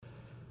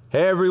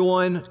Hey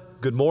everyone,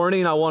 good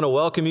morning. I want to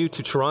welcome you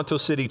to Toronto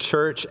City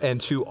Church and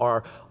to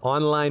our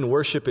online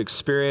worship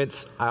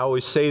experience. I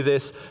always say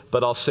this,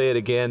 but I'll say it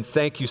again.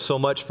 Thank you so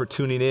much for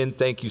tuning in.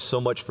 Thank you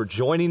so much for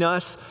joining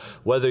us,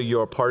 whether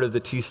you're a part of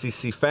the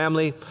TCC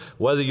family,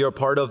 whether you're a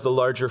part of the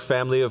larger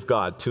family of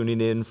God,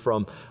 tuning in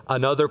from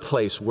another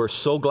place. We're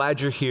so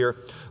glad you're here.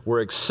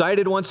 We're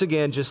excited once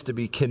again just to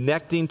be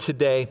connecting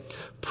today,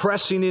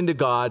 pressing into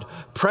God,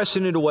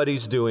 pressing into what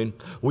He's doing.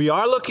 We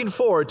are looking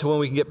forward to when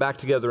we can get back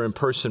together in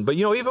person. But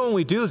even when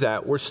we do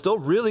that, we're still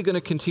really going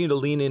to continue to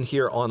lean in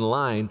here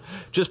online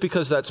just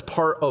because that's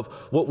part of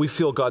what we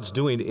feel God's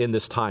doing in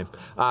this time.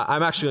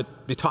 I'm actually going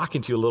to be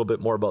talking to you a little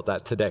bit more about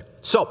that today.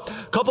 So,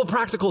 a couple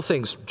practical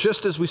things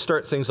just as we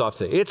start things off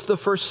today. It's the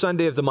first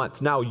Sunday of the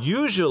month. Now,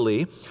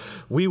 usually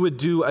we would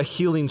do a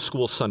Healing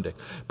School Sunday,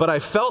 but I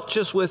felt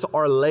just with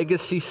our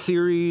Legacy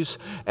series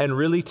and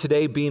really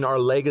today being our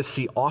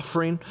Legacy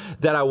offering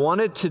that I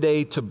wanted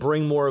today to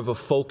bring more of a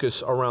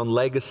focus around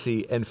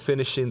Legacy and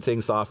finishing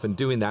things off and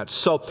doing that.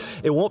 So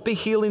it won't be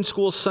Healing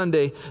School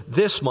Sunday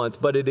this month,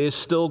 but it is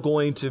still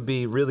going to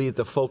be really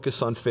the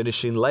focus on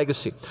finishing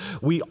Legacy.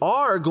 We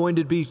are going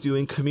to be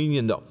doing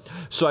communion though.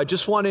 So I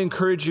just want to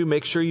encourage you,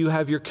 make sure you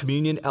have your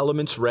communion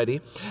elements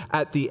ready.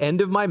 At the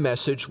end of my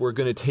message, we're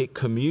going to take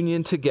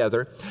communion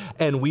together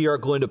and we are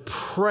going to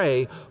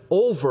pray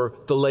over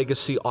the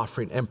Legacy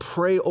offering and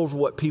pray over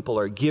what people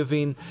are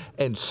giving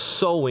and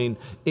sowing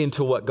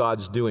into what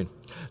God's doing.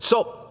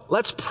 So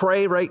let's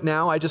pray right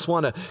now. I just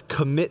want to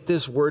commit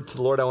this word to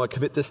the Lord. I want to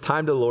commit this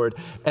time to the Lord,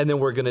 and then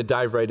we're going to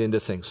dive right into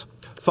things.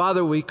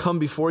 Father, we come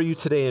before you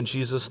today in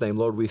Jesus' name.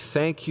 Lord, we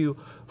thank you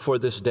for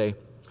this day.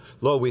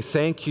 Lord, we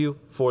thank you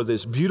for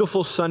this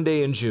beautiful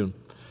Sunday in June,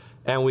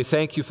 and we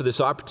thank you for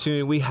this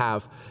opportunity we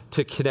have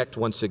to connect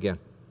once again.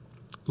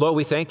 Lord,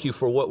 we thank you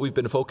for what we've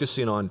been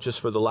focusing on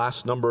just for the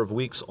last number of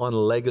weeks on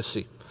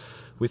Legacy.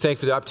 We thank you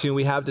for the opportunity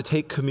we have to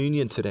take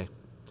communion today.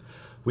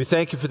 We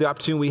thank you for the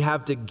opportunity we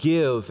have to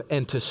give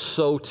and to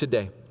sow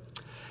today.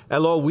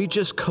 And Lord, we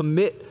just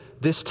commit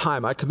this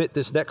time. I commit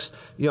this next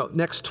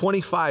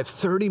 25,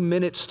 30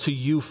 minutes to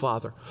you,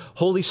 Father.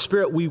 Holy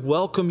Spirit, we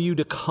welcome you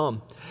to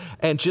come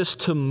and just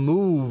to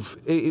move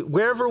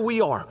wherever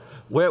we are.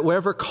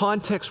 Wherever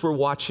context we're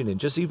watching in,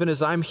 just even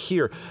as I'm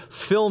here,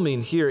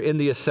 filming here in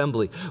the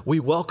assembly, we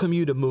welcome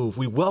you to move.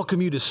 We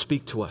welcome you to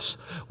speak to us.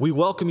 We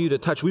welcome you to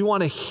touch. We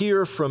want to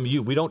hear from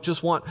you. We don't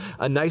just want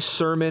a nice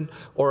sermon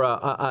or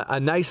a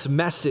nice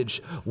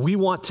message. We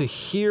want to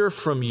hear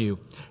from you,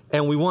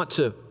 and we want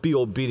to be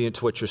obedient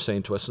to what you're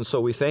saying to us. And so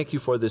we thank you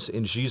for this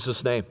in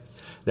Jesus' name.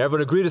 And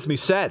everyone agreed with me,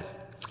 said,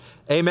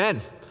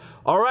 amen.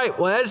 All right,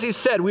 well, as he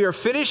said, we are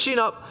finishing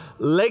up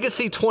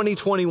Legacy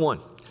 2021.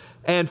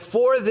 And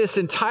for this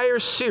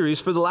entire series,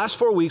 for the last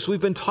 4 weeks, we've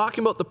been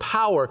talking about the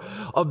power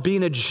of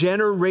being a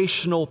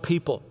generational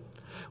people.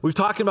 We've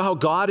talked about how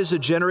God is a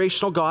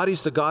generational God.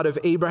 He's the God of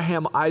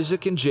Abraham,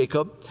 Isaac, and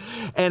Jacob.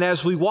 And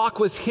as we walk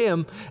with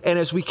Him and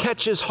as we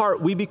catch His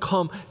heart, we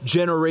become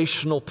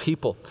generational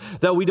people.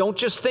 That we don't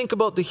just think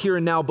about the here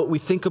and now, but we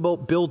think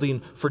about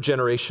building for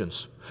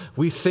generations.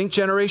 We think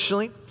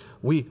generationally.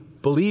 We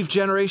believe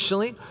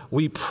generationally,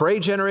 we pray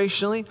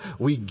generationally,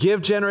 we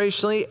give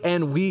generationally,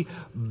 and we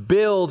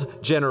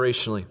build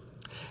generationally.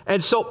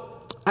 And so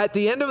at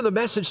the end of the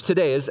message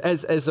today, as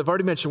I've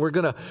already mentioned, we're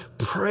going to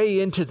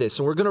pray into this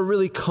and we're going to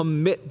really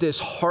commit this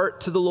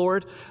heart to the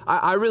Lord.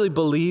 I really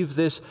believe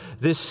this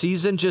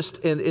season, just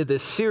in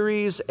this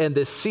series and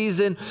this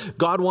season,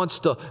 God wants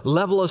to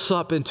level us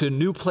up into a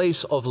new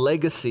place of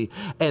legacy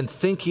and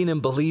thinking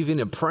and believing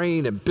and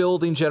praying and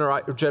building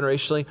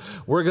generationally.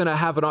 We're going to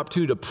have an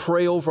opportunity to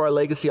pray over our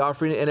legacy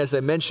offering. And as I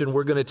mentioned,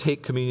 we're going to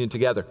take communion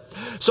together.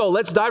 So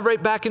let's dive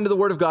right back into the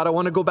Word of God. I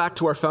want to go back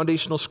to our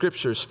foundational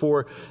scriptures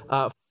for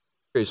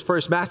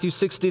First, Matthew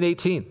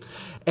 16:18.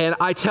 And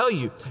I tell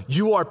you,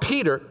 you are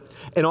Peter,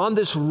 and on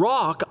this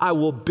rock I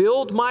will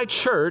build my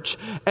church,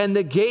 and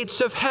the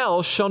gates of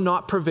hell shall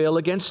not prevail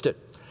against it.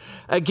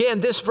 Again,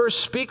 this verse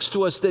speaks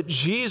to us that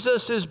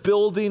Jesus is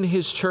building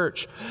His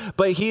church,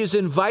 but He is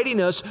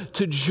inviting us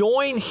to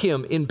join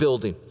Him in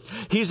building.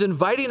 He's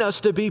inviting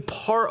us to be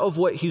part of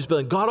what He's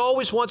building. God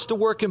always wants to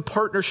work in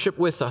partnership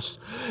with us.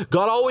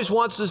 God always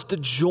wants us to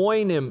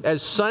join Him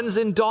as sons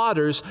and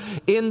daughters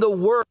in the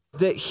work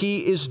that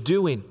He is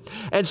doing.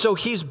 And so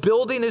He's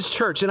building His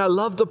church. And I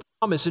love the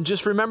promise. And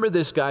just remember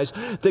this, guys.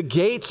 The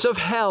gates of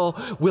hell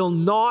will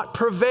not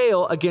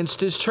prevail against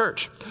His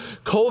church.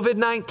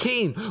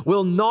 COVID-19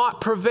 will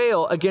not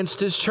prevail against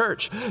His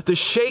church. The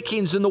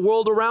shakings in the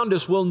world around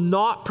us will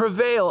not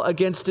prevail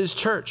against His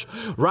church.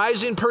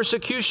 Rising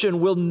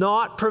persecution will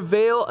not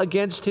prevail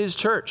against His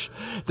church.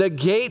 The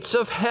gates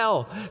of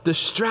hell, the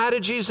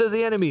strategies of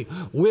the enemy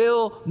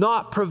will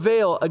not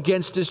prevail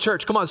against His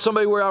church. Come on,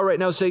 somebody where out right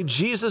now say,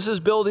 Jesus is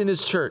building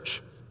His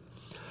church.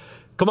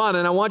 Come on,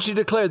 and I want you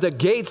to declare the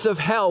gates of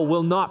hell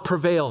will not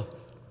prevail.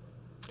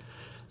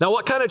 Now,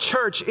 what kind of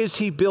church is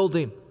He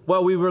building?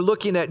 Well, we were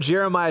looking at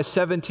Jeremiah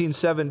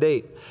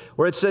 17:7-8,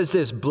 where it says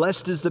this,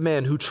 blessed is the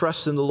man who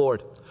trusts in the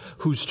Lord,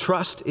 whose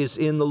trust is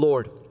in the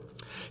Lord.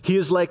 He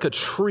is like a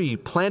tree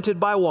planted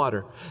by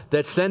water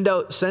that send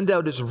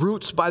out its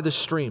roots by the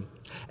stream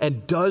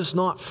and does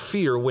not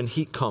fear when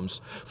heat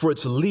comes, for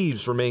its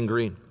leaves remain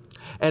green.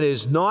 And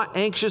is not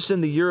anxious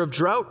in the year of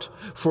drought,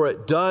 for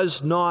it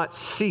does not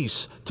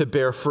cease to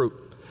bear fruit.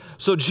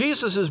 So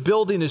Jesus is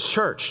building his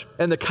church,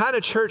 and the kind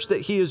of church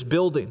that he is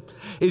building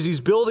is he's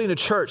building a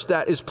church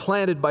that is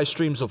planted by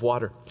streams of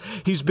water.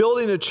 He's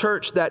building a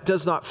church that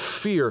does not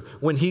fear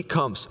when heat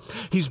comes.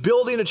 He's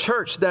building a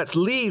church that's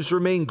leaves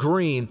remain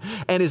green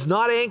and is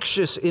not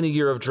anxious in a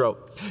year of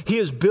drought. He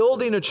is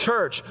building a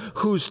church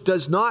who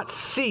does not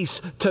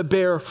cease to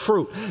bear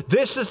fruit.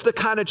 This is the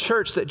kind of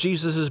church that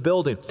Jesus is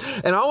building.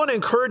 And I want to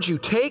encourage you,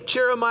 take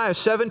Jeremiah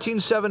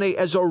 17:7-8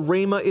 as a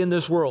rhema in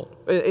this world,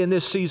 in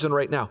this season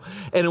right now,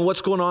 and in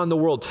what's going on in the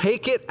world.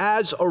 Take it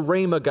as a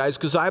rhema, guys,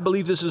 because I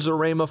believe this is a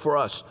rhema for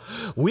us.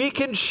 We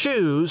can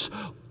choose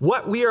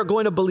what we are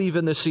going to believe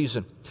in this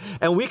season.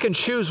 And we can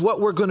choose what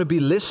we're going to be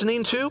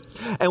listening to,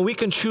 and we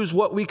can choose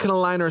what we can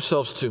align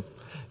ourselves to.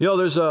 You know,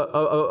 there's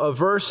a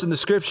verse in the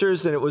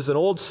scriptures, and it was an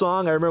old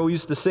song I remember we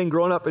used to sing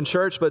growing up in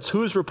church, but it's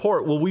whose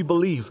report will we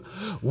believe?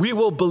 We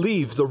will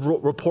believe the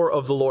report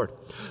of the Lord.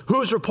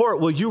 Whose report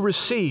will you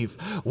receive?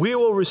 We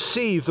will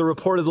receive the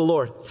report of the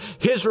Lord.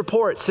 His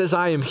report says,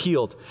 I am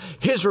healed.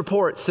 His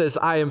report says,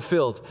 I am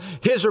filled.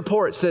 His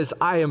report says,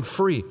 I am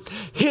free.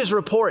 His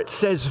report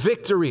says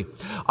victory.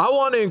 I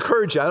want to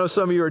encourage you. I know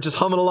some of you are just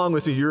humming along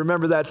with me. You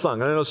remember that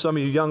song. I know some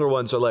of you younger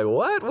ones are like,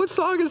 what? What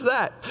song is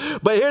that?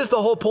 But here's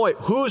the whole point.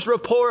 Whose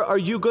report are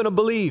you going to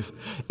believe?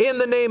 In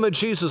the name of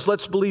Jesus,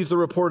 let's believe the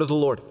report of the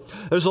Lord.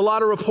 There's a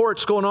lot of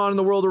reports going on in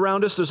the world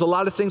around us. There's a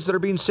lot of things that are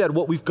being said.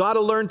 What we've got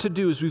to learn to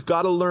do is we've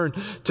got to learn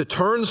to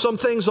turn some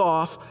things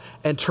off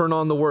and turn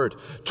on the Word.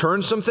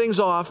 Turn some things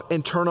off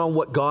and turn on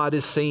what God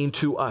is saying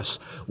to us.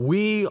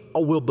 We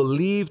will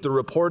believe the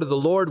report of the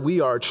Lord. We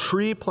are a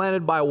tree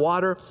planted by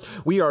water.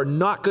 We are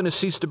not going to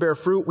cease to bear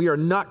fruit. We are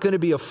not going to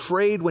be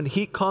afraid when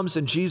heat comes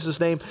in Jesus'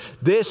 name.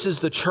 This is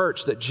the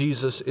church that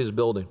Jesus is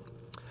building.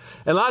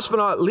 And last but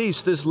not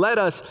least, this led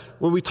us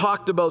when we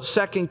talked about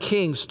 2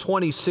 Kings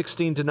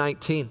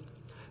 20:16-19.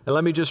 And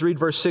let me just read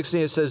verse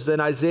 16. It says,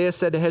 Then Isaiah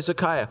said to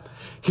Hezekiah,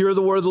 Hear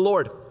the word of the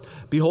Lord.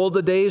 Behold,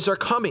 the days are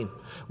coming,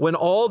 when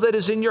all that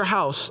is in your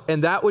house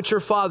and that which your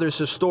fathers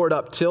have stored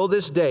up till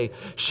this day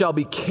shall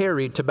be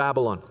carried to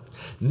Babylon.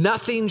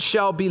 Nothing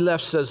shall be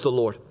left, says the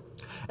Lord.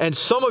 And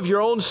some of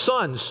your own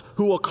sons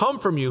who will come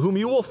from you, whom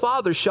you will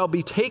father, shall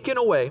be taken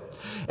away,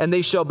 and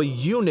they shall be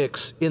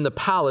eunuchs in the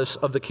palace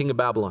of the king of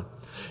Babylon.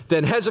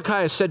 Then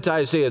Hezekiah said to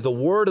Isaiah, The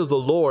word of the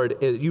Lord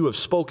you have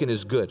spoken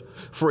is good.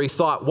 For he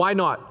thought, why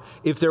not,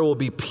 if there will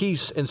be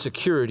peace and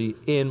security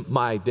in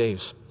my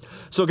days?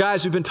 So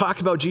guys, we've been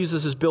talking about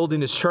Jesus is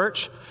building his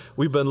church.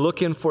 We've been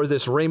looking for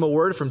this rhema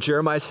word from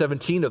Jeremiah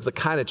 17 of the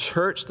kind of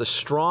church, the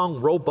strong,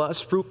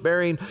 robust,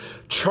 fruit-bearing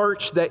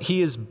church that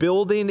he is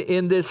building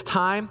in this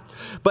time.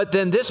 But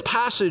then this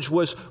passage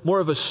was more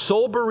of a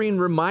sobering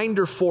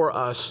reminder for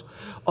us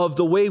of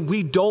the way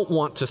we don't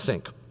want to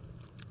think.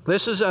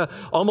 This is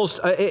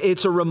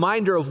it's a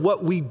reminder of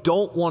what we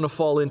don't want to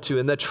fall into.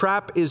 And the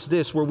trap is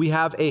this, where we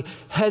have a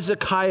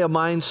Hezekiah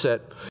mindset,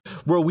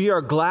 where we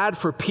are glad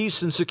for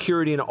peace and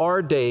security in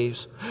our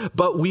days,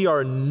 but we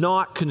are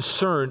not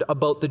concerned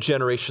about the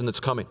generation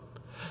that's coming.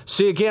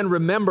 See, again,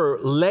 remember,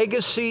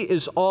 legacy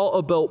is all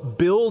about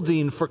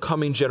building for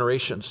coming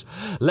generations.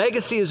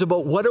 Legacy is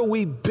about what are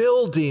we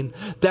building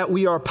that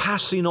we are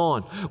passing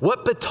on?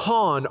 What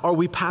baton are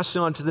we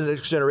passing on to the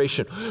next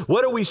generation?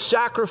 What are we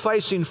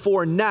sacrificing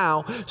for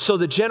now so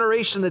the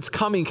generation that's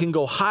coming can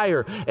go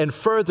higher and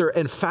further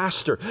and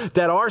faster,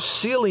 that our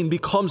ceiling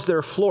becomes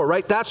their floor,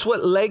 right? That's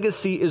what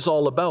legacy is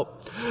all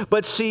about.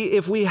 But see,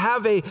 if we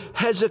have a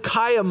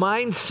Hezekiah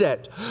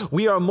mindset,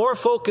 we are more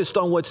focused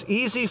on what's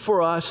easy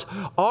for us,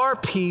 our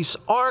peace,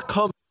 our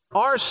comfort,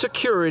 our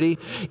security,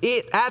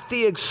 at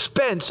the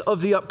expense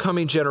of the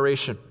upcoming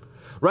generation.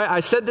 Right? I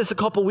said this a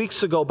couple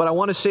weeks ago, but I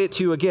want to say it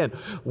to you again.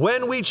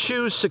 When we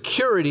choose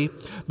security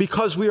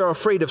because we are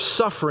afraid of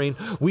suffering,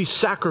 we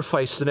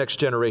sacrifice the next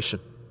generation.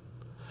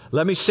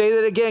 Let me say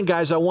that again,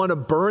 guys. I want to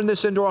burn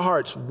this into our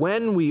hearts.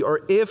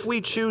 If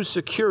we choose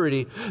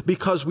security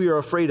because we are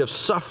afraid of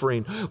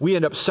suffering, we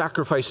end up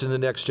sacrificing the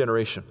next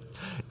generation.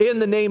 In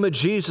the name of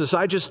Jesus,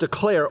 I just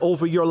declare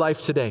over your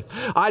life today,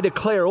 I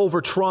declare over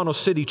Toronto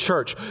City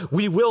Church,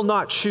 we will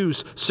not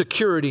choose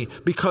security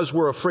because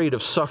we're afraid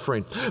of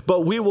suffering,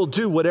 but we will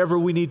do whatever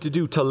we need to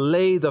do to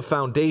lay the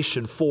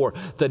foundation for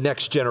the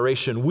next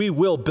generation. We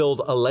will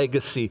build a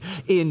legacy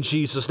in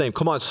Jesus' name.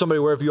 Come on, somebody,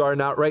 wherever you are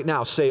now, right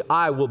now, say,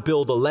 I will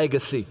build a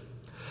legacy.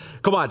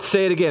 Come on,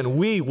 say it again.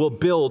 We will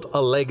build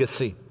a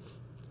legacy.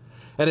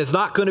 And it's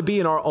not going to be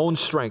in our own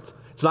strength.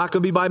 It's not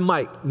going to be by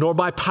might nor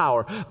by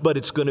power, but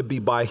it's going to be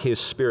by His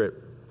Spirit.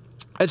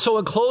 And so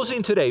in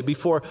closing today,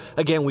 before,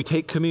 again, we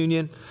take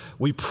communion,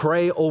 we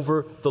pray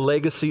over the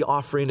legacy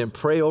offering and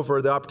pray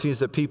over the opportunities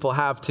that people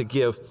have to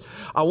give,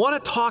 I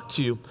want to talk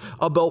to you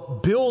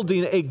about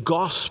building a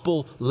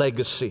gospel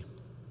legacy.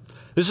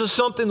 This is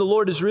something the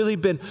Lord has really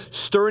been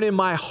stirring in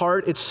my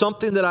heart. It's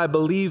something that I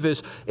believe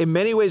is in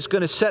many ways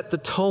going to set the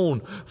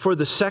tone for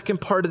the second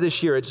part of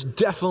this year. It's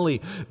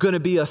definitely going to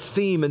be a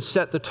theme and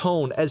set the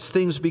tone as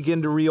things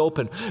begin to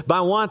reopen. But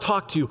I want to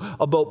talk to you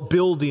about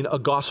building a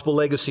gospel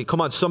legacy.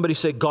 Come on, somebody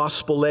say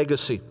gospel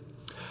legacy.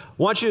 I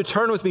want you to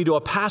turn with me to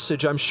a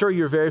passage I'm sure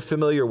you're very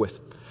familiar with.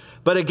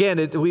 But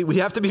again, we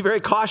have to be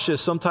very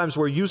cautious. Sometimes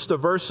we're used to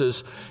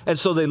verses, and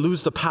so they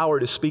lose the power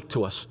to speak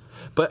to us.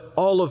 But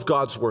all of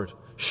God's word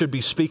should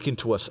be speaking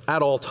to us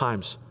at all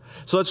times.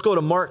 So let's go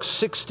to Mark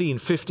 16,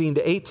 15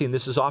 to 18.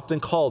 This is often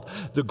called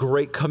the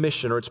Great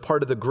Commission, or it's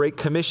part of the Great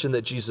Commission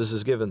that Jesus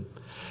has given.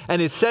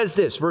 And it says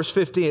this, verse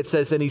 15, it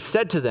says, "And he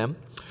said to them,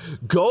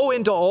 go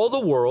into all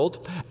the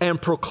world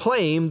and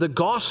proclaim the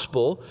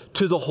gospel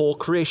to the whole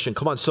creation."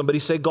 Come on, somebody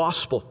say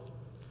gospel.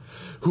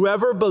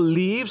 "Whoever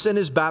believes and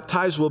is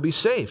baptized will be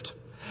saved,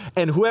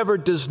 and whoever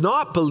does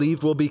not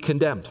believe will be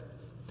condemned.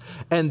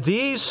 And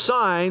these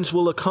signs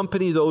will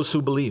accompany those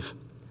who believe.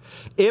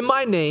 In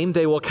my name,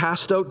 they will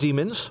cast out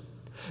demons.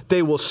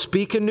 They will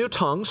speak in new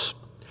tongues.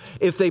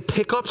 If they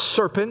pick up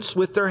serpents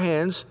with their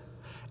hands,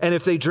 and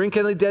if they drink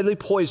any deadly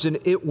poison,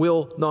 it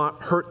will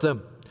not hurt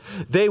them.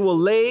 They will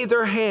lay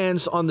their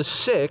hands on the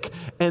sick,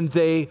 and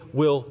they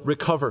will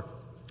recover."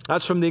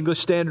 That's from the English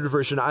Standard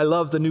Version. I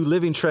love the New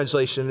Living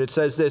Translation. It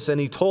says this, "And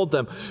he told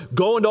them,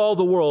 go into all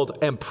the world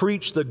and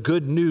preach the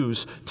good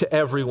news to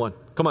everyone."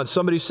 Come on,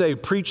 somebody say,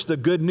 preach the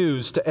good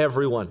news to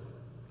everyone.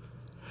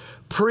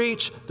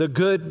 Preach the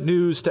good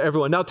news to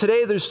everyone. Now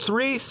today there's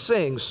three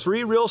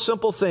real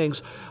simple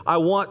things I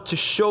want to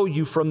show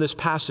you from this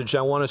passage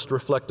I want us to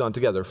reflect on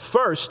together.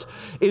 First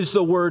is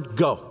the word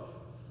go.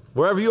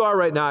 Wherever you are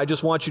right now, I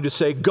just want you to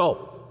say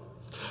go.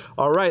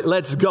 All right,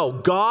 let's go.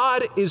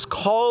 God is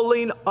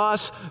calling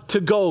us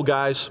to go,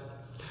 guys.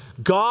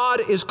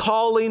 God is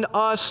calling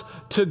us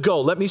to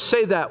go. Let me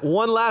say that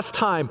one last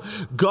time.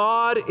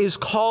 God is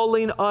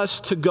calling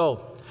us to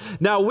go.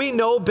 Now, we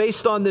know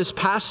based on this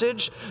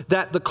passage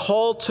that the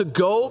call to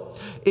go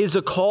is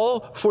a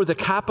call for the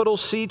capital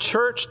C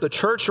church, the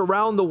church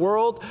around the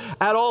world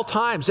at all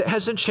times. It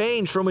hasn't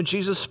changed from when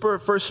Jesus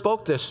first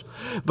spoke this.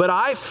 But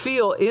I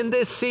feel in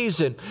this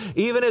season,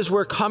 even as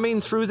we're coming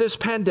through this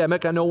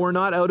pandemic, I know we're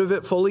not out of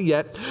it fully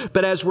yet,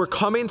 but as we're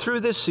coming through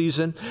this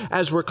season,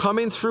 as we're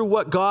coming through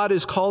what God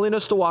is calling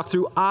us to walk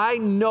through, I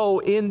know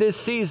in this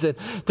season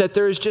that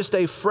there is just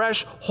a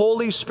fresh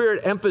Holy Spirit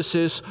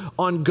emphasis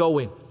on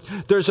going.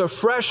 There's a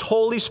fresh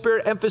Holy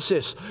Spirit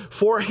emphasis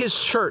for His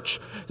church.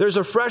 There's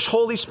a fresh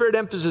Holy Spirit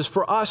emphasis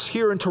for us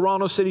here in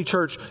Toronto City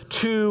Church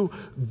to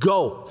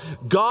go.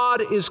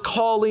 God is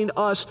calling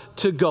us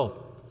to go.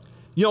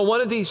 You know,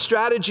 one of the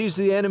strategies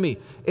of the enemy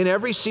in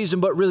every season,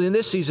 but really in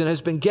this season, has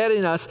been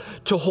getting us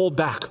to hold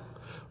back,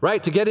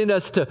 right? To getting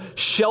us to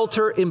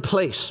shelter in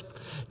place,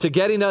 to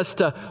getting us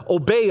to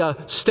obey a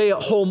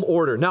stay-at-home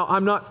order. Now,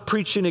 I'm not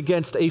preaching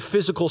against a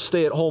physical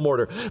stay-at-home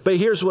order, but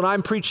here's what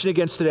I'm preaching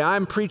against today.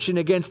 I'm preaching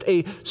against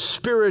a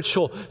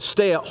spiritual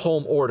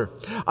stay-at-home order.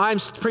 I'm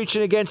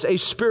preaching against a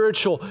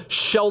spiritual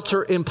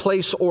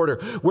shelter-in-place order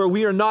where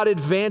we are not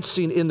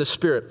advancing in the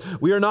Spirit.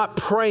 We are not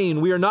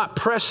praying. We are not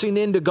pressing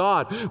into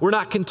God. We're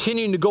not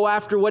continuing to go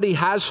after what He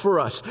has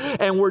for us,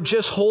 and we're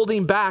just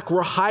holding back.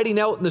 We're hiding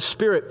out in the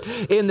Spirit.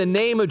 In the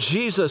name of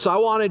Jesus, I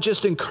want to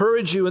just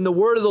encourage you, and the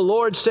word of the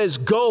Lord says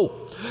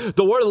go.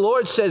 The word of the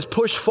Lord says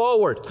push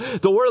forward.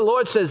 The word of the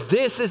Lord says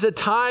this is a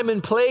time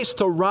and place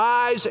to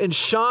rise and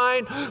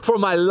shine, for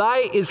my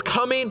light is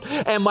coming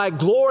and my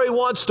glory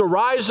wants to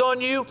rise on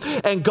you.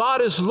 And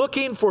God is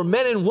looking for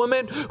men and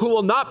women who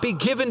will not be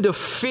given to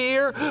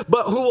fear,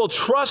 but who will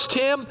trust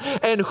Him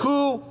and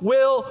who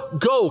will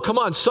go. Come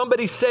on,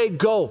 somebody say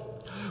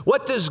go.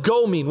 What does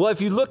go mean? Well,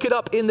 if you look it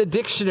up in the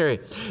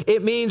dictionary,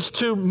 it means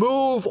to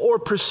move or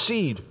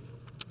proceed.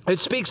 It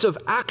speaks of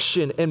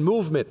action and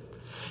movement.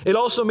 It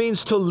also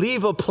means to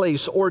leave a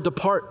place or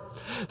depart.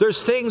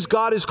 There's things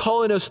God is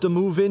calling us to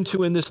move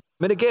into in this.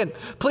 And again,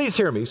 please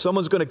hear me.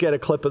 Someone's going to get a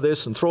clip of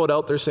this and throw it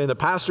out there saying the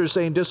pastor's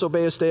saying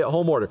disobey a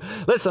stay-at-home order.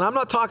 Listen, I'm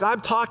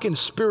talking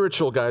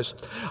spiritual, guys.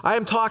 I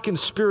am talking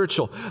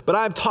spiritual, but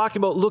I'm talking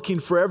about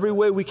looking for every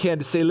way we can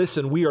to say,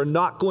 listen, we are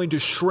not going to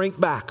shrink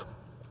back.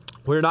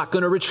 We're not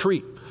going to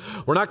retreat.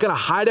 We're not going to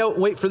hide out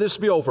and wait for this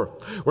to be over.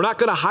 We're not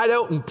going to hide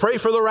out and pray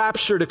for the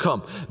rapture to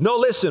come. No,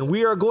 listen,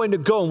 we are going to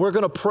go and we're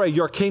going to pray,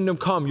 your kingdom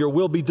come, your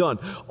will be done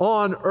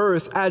on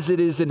earth as it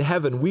is in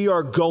heaven. We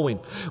are going.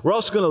 We're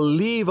also going to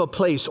leave a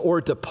place or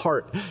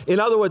depart. In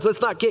other words,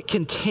 let's not get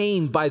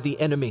contained by the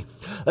enemy.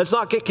 Let's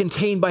not get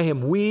contained by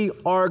him. We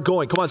are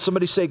going. Come on,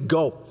 somebody say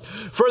go.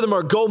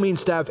 Furthermore, go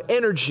means to have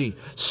energy,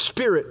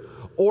 spirit,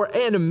 or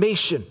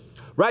animation.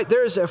 Right?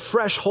 There's a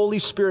fresh Holy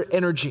Spirit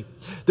energy.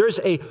 There's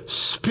a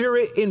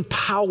spirit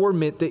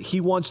empowerment that He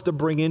wants to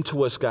bring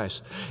into us,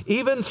 guys.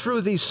 Even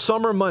through these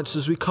summer months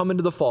as we come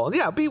into the fall. And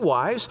yeah, be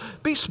wise,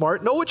 be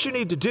smart, know what you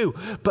need to do.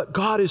 But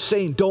God is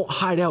saying, don't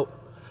hide out.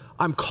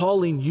 I'm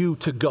calling you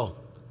to go.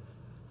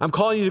 I'm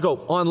calling you to go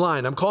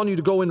online. I'm calling you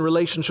to go in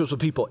relationships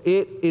with people.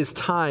 It is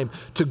time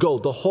to go.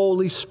 The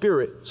Holy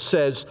Spirit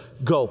says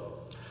go.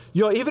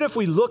 You know, even if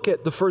we look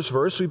at the first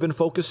verse we've been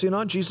focusing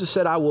on, Jesus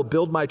said, I will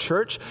build my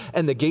church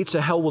and the gates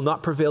of hell will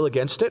not prevail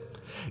against it.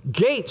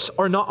 Gates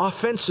are not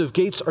offensive,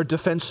 gates are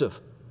defensive.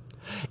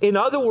 In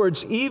other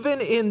words,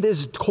 even in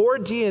this core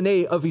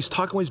DNA of he's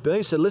talking with his building,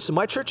 he said, listen,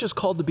 my church is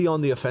called to be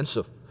on the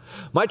offensive.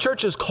 My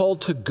church is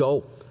called to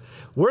go.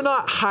 We're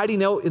not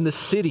hiding out in the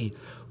city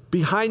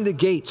behind the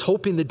gates,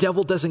 hoping the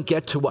devil doesn't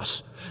get to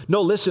us.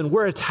 No, listen,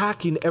 we're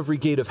attacking every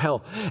gate of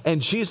hell.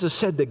 And Jesus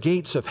said the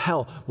gates of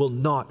hell will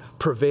not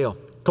prevail.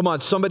 Come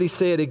on, somebody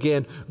say it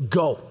again,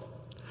 go.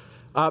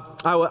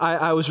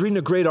 I was reading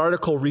a great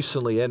article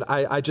recently, and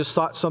I just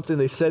thought something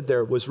they said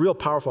there was real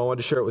powerful. I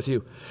wanted to share it with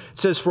you. It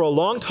says, for a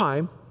long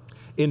time,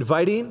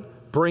 inviting,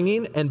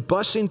 bringing, and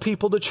busing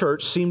people to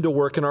church seemed to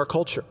work in our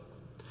culture.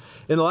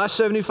 In the last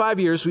 75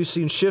 years, we've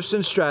seen shifts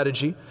in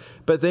strategy,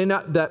 but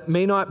that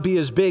may not be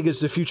as big as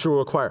the future will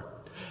require.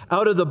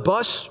 Out of the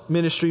bus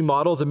ministry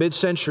model of the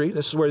mid-century,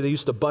 this is where they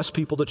used to bus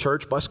people to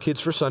church, bus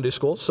kids for Sunday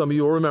school, some of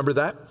you will remember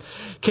that,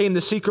 came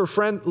the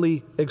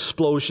seeker-friendly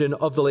explosion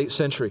of the late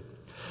century.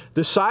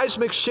 The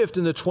seismic shift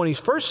in the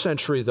 21st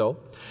century, though,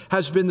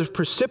 has been the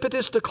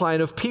precipitous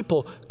decline of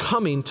people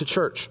coming to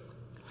church.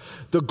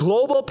 The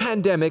global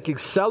pandemic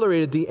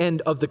accelerated the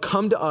end of the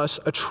come-to-us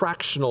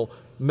attractional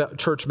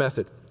church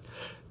method.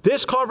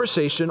 This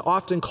conversation,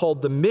 often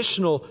called the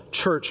missional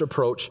church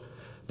approach,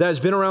 that has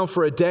been around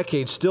for a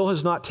decade, still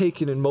has not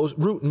taken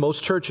root in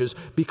most churches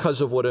because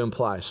of what it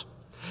implies.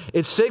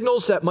 It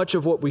signals that much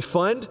of what we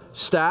fund,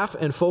 staff,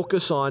 and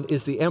focus on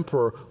is the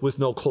emperor with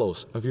no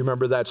clothes. If you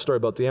remember that story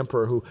about the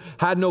emperor who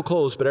had no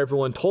clothes, but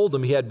everyone told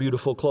him he had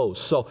beautiful clothes.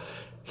 So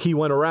he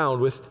went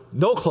around with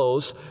no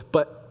clothes,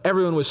 but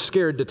everyone was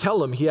scared to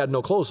tell him he had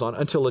no clothes on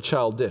until a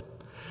child did.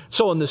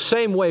 So in the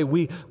same way,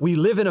 we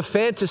live in a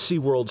fantasy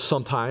world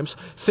sometimes,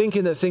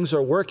 thinking that things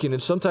are working,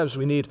 and sometimes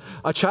we need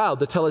a child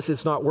to tell us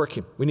it's not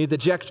working. We need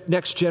the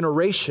next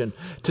generation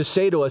to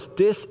say to us,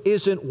 this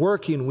isn't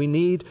working, we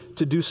need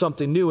to do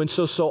something new. And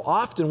so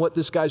often what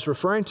this guy's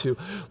referring to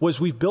was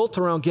we've built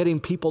around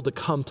getting people to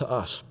come to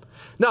us.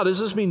 Now, does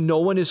this mean no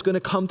one is going to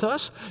come to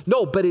us?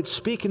 No, but it's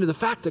speaking to the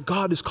fact that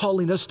God is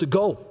calling us to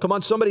go. Come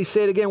on, somebody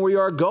say it again where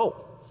you are,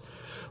 go.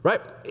 Right?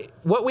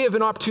 What we have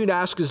an opportunity to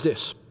ask is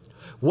this.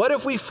 What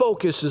if we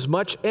focus as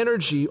much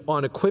energy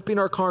on equipping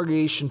our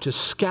congregation to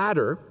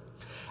scatter,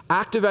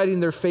 activating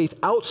their faith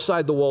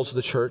outside the walls of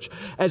the church,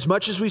 as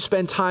much as we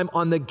spend time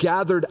on the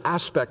gathered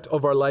aspect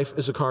of our life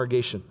as a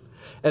congregation?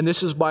 And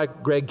this is by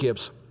Greg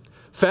Gibbs.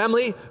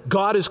 Family,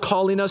 God is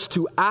calling us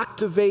to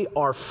activate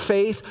our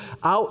faith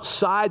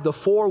outside the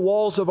four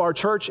walls of our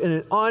church in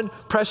an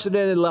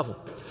unprecedented level.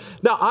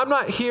 Now, I'm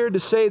not here to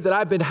say that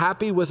I've been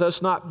happy with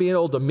us not being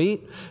able to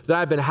meet, that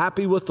I've been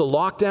happy with the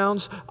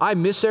lockdowns. I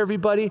miss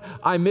everybody.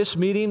 I miss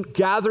meeting.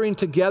 Gathering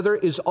together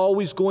is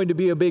always going to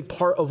be a big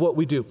part of what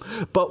we do.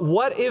 But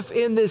what if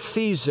in this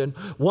season,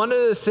 one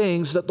of the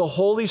things that the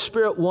Holy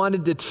Spirit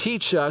wanted to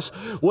teach us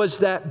was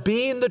that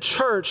being the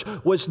church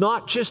was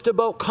not just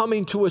about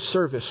coming to a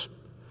service.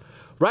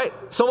 Right?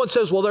 Someone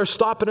says, well, they're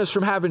stopping us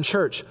from having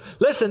church.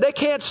 Listen, they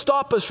can't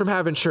stop us from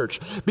having church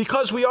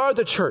because we are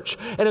the church.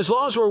 And as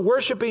long as we're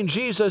worshiping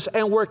Jesus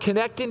and we're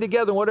connecting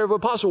together in whatever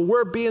possible,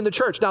 we're being the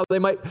church. Now, they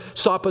might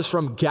stop us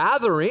from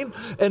gathering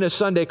in a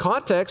Sunday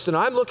context, and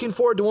I'm looking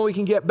forward to when we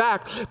can get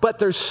back. But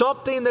there's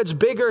something that's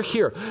bigger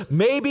here.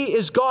 Maybe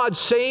is God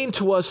saying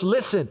to us,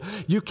 listen,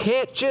 you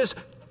can't just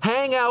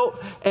hang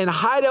out and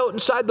hide out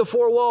inside the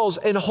four walls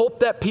and hope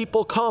that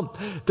people come.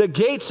 The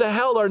gates of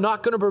hell are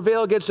not going to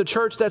prevail against a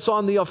church that's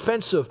on the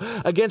offensive,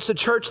 against a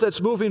church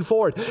that's moving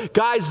forward.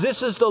 Guys,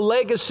 this is the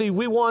legacy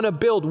we want to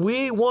build.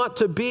 We want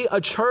to be a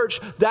church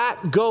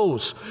that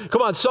goes.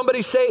 Come on,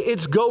 somebody say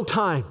it's go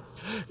time.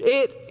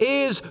 It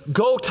is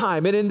go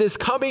time. And in this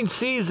coming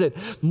season,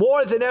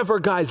 more than ever,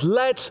 guys,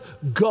 let's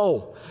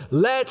go.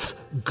 Let's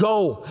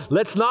go.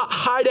 Let's not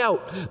hide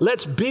out.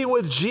 Let's be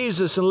with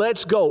Jesus and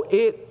let's go.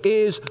 It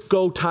is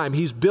go time.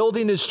 He's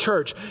building his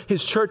church.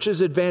 His church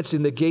is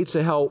advancing. The gates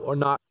of hell are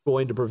not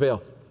going to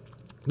prevail.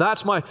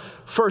 That's my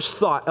first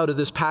thought out of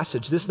this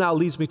passage. This now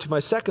leads me to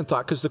my second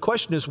thought, because the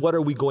question is, what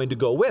are we going to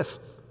go with?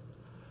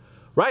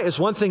 Right? It's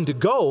one thing to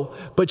go,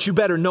 but you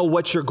better know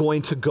what you're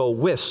going to go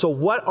with. So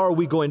what are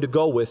we going to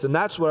go with? And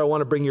that's what I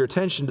want to bring your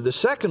attention to, the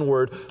second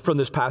word from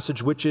this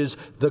passage, which is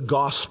the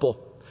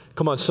gospel.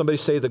 Come on, somebody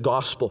say the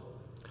gospel.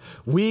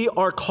 We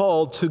are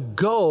called to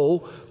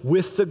go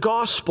with the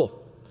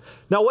gospel.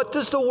 Now, what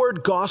does the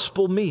word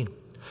gospel mean?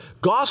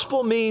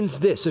 Gospel means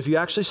this. If you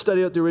actually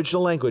study out the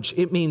original language,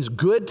 it means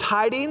good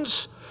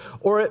tidings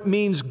or it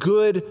means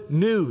good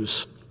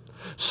news.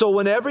 So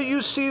whenever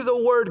you see the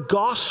word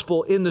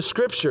gospel in the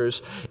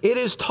scriptures, it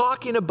is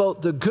talking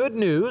about the good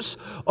news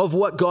of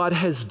what God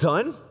has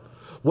done,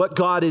 what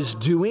God is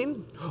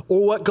doing,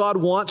 or what God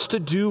wants to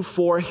do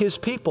for his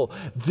people.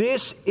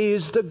 This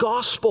is the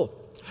gospel.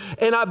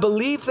 And I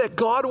believe that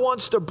God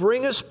wants to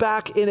bring us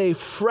back in a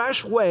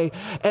fresh way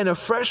and a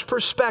fresh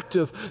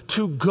perspective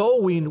to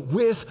going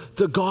with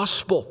the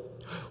gospel.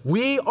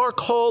 We are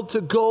called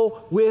to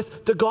go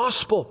with the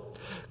gospel.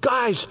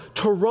 Guys,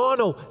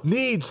 Toronto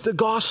needs the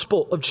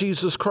gospel of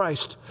Jesus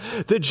Christ.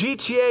 The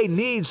GTA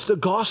needs the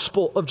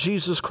gospel of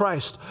Jesus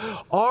Christ.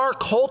 Our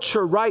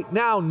culture right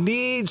now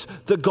needs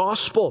the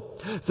gospel.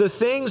 The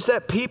things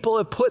that people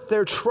have put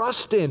their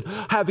trust in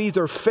have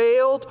either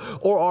failed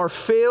or are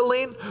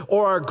failing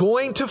or are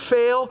going to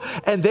fail,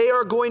 and they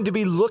are going to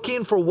be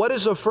looking for what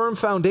is a firm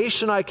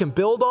foundation I can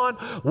build on?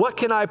 What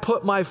can I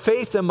put my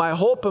faith and my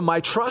hope and my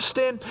trust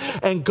in?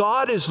 And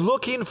God is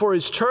looking for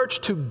His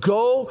church to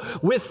go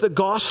with the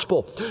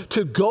gospel,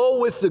 to go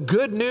with the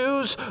good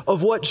news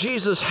of what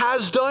Jesus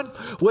has done,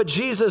 what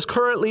Jesus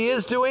currently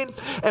is doing,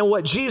 and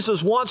what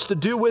Jesus wants to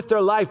do with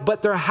their life.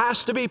 But there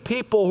has to be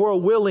people who are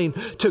willing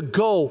to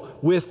go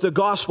with the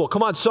gospel.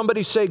 Come on,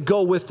 somebody say,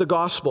 go with the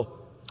gospel.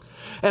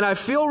 And I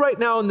feel right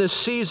now in this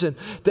season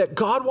that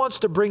God wants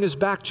to bring us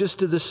back just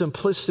to the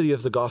simplicity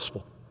of the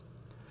gospel.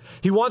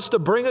 He wants to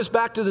bring us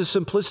back to the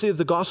simplicity of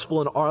the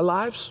gospel in our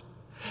lives.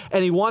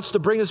 And He wants to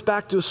bring us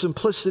back to a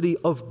simplicity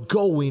of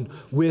going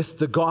with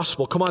the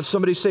gospel. Come on,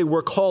 somebody say,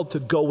 we're called to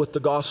go with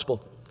the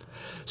gospel.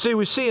 See,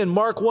 we see in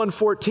Mark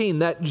 1:14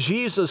 that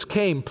Jesus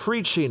came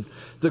preaching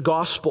the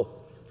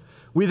gospel.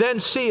 We then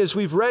see, as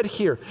we've read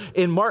here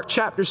in Mark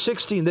chapter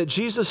 16, that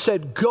Jesus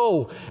said,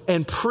 go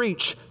and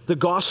preach the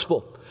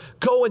gospel.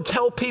 Go and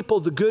tell people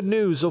the good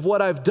news of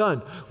what I've done,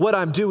 what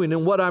I'm doing,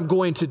 and what I'm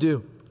going to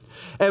do.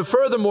 And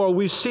furthermore,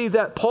 we see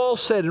that Paul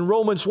said in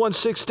Romans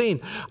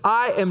 1:16,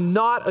 I am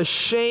not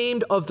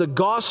ashamed of the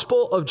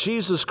gospel of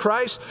Jesus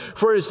Christ,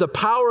 for it is the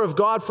power of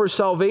God for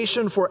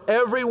salvation for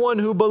everyone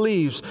who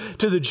believes,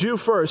 to the Jew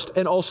first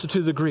and also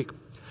to the Greek.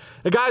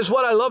 And guys,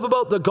 what I love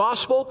about the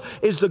gospel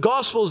is the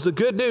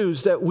good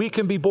news that we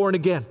can be born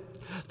again.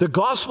 The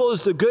gospel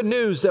is the good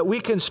news that we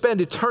can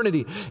spend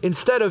eternity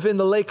instead of in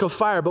the lake of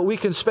fire, but we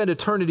can spend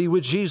eternity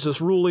with Jesus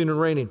ruling and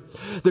reigning.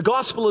 The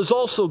gospel is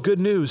also good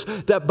news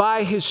that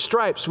by His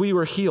stripes we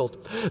were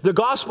healed. The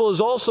gospel is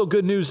also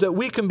good news that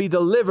we can be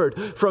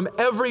delivered from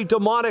every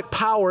demonic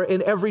power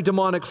and every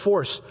demonic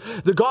force.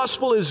 The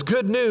gospel is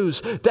good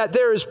news that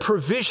there is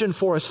provision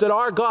for us, that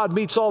our God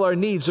meets all our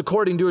needs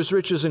according to His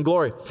riches and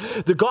glory.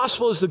 The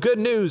gospel is the good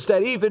news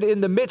that even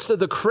in the midst of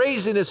the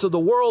craziness of the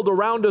world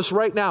around us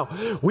right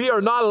now, we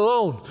are not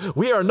alone.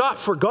 We are not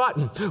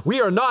forgotten.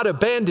 We are not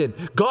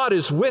abandoned. God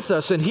is with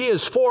us and He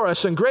is for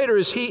us, and greater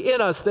is He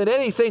in us than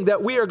anything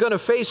that we are going to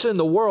face in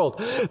the world.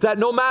 That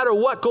no matter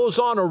what goes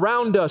on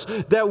around us,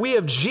 that we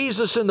have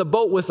Jesus in the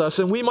boat with us,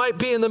 and we might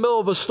be in the middle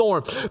of a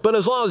storm, but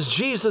as long as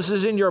Jesus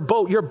is in your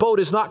boat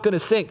is not going to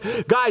sink.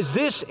 Guys,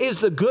 this is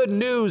the good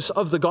news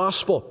of the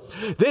gospel.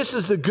 This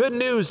is the good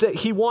news that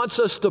He wants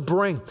us to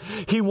bring.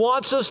 He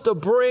wants us to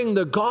bring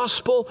the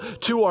gospel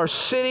to our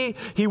city.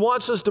 He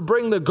wants us to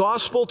bring the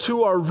gospel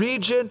to our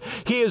region.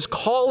 He is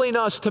calling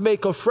us to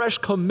make a fresh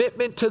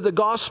commitment to the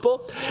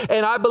gospel.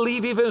 And I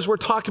believe even as we're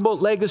talking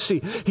about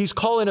legacy, He's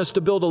calling us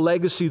to build a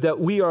legacy that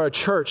we are a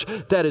church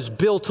that is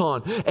built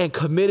on and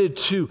committed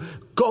to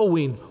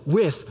going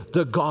with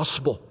the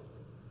gospel.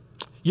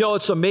 You know,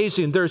 it's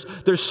amazing. There's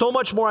so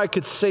much more I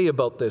could say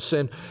about this,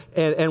 and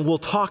we'll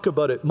talk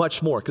about it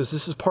much more, because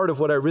this is part of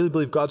what I really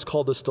believe God's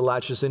called us to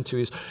latch us into.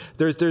 Is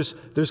there's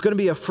going to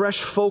be a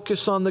fresh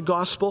focus on the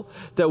gospel,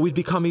 that we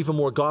become even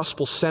more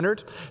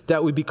gospel-centered,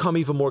 that we become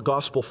even more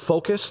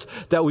gospel-focused,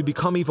 that we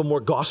become even more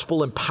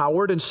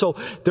gospel-empowered. And so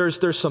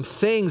there's some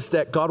things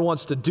that God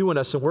wants to do in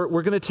us, and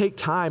we're going to take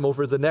time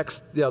over the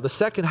next, the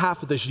second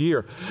half of this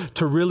year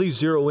to really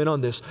zero in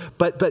on this.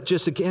 But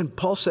just again,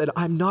 Paul said,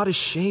 I'm not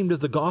ashamed of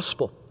the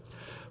gospel.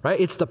 Right?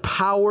 It's the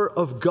power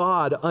of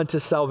God unto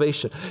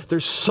salvation.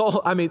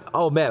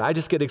 I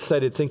just get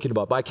excited thinking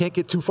about it, but I can't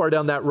get too far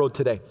down that road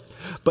today.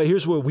 But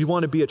here's where we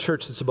want to be a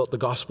church that's about the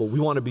gospel. We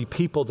want to be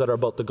people that are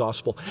about the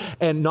gospel,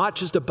 and not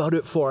just about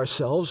it for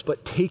ourselves,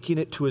 but taking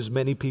it to as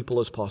many people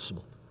as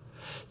possible.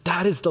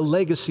 That is the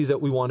legacy that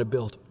we want to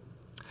build.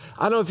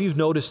 I don't know if you've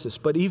noticed this,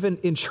 but even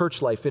in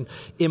church life,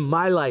 in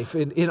my life,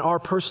 in our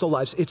personal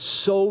lives, it's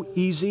so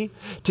easy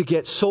to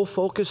get so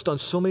focused on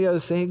so many other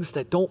things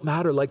that don't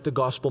matter like the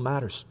gospel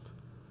matters.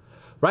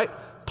 Right?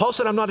 Paul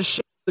said, I'm not ashamed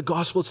of the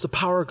gospel. It's the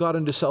power of God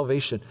unto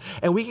salvation.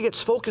 And we can get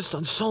focused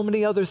on so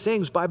many other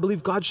things, but I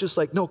believe God's just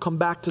like, no, come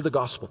back to the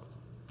gospel.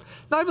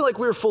 Not even like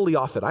we were fully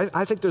off it.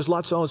 I think there's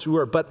lots of elements we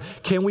were, but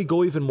can we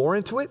go even more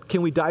into it?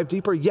 Can we dive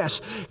deeper?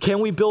 Yes. Can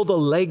we build a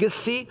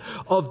legacy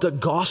of the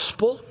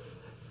gospel?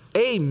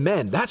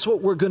 Amen. That's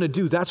what we're going to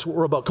do. That's what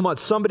we're about. Come on,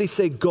 somebody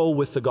say, go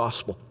with the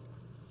gospel.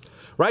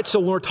 Right? So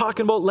when we're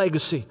talking about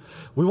legacy,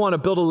 we want to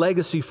build a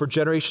legacy for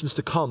generations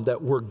to come,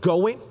 that we're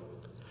going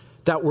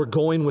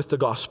with the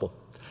gospel.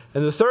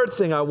 And the third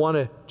thing I want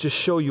to just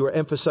show you or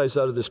emphasize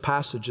out of this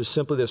passage is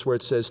simply this, where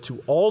it says,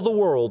 to all the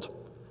world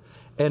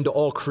and to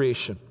all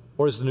creation.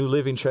 Or as the New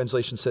Living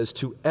Translation says,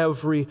 to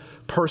every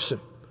person.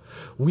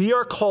 We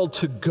are called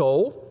to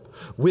go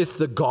with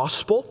the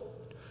gospel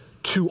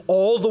to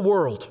all the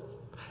world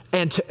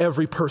and to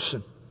every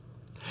person.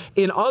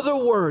 In other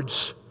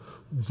words,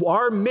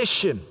 our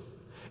mission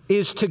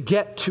is to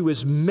get to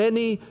as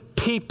many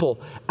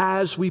people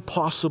as we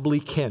possibly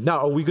can. Now,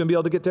 are we going to be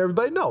able to get to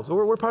everybody? No.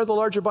 We're part of the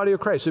larger body of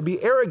Christ. It'd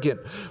be arrogant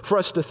for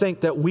us to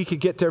think that we could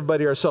get to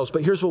everybody ourselves.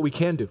 But here's what we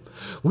can do.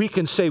 We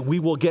can say we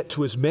will get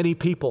to as many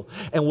people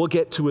and we'll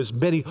get to as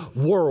many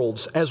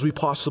worlds as we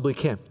possibly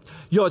can.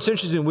 You know, it's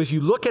interesting. If you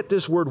look at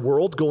this word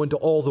world, go into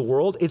all the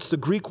world, it's the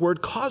Greek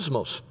word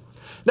cosmos.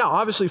 Now,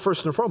 obviously,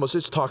 first and foremost,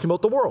 it's talking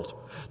about the world.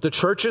 The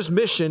church's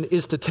mission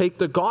is to take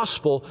the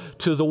gospel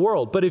to the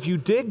world. But if you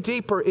dig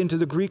deeper into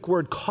the Greek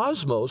word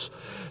cosmos,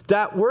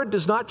 that word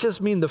does not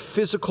just mean the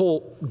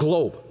physical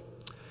globe.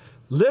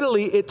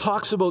 Literally, it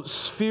talks about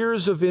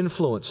spheres of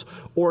influence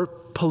or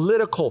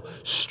political,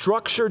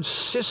 structured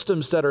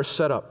systems that are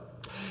set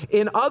up.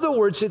 In other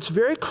words, it's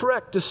very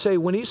correct to say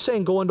when he's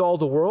saying go into all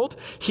the world,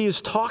 he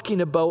is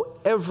talking about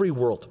every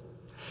world.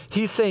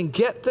 He's saying,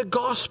 get the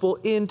gospel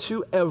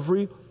into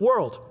every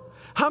world.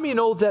 How many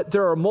know that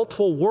there are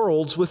multiple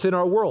worlds within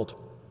our world?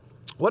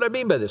 What do I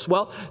mean by this?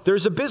 Well,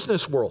 there's a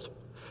business world.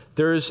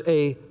 There's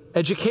a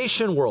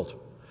education world,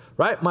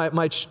 right?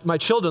 My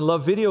children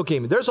love video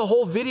gaming. There's a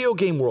whole video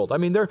game world. I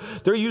mean,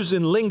 they're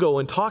using lingo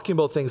and talking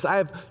about things. I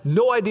have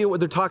no idea what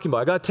they're talking about.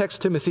 I got to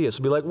text Timotheus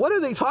and be like, what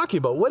are they talking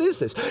about? What is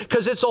this?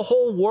 Because it's a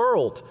whole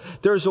world.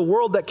 There's a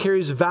world that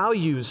carries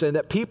values and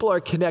that people are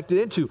connected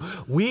into.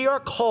 We are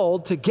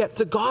called to get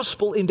the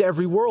gospel into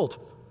every world.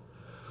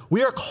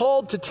 We are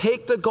called to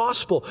take the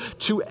gospel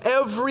to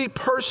every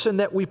person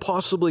that we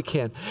possibly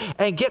can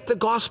and get the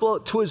gospel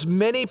out to as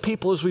many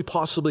people as we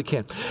possibly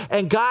can.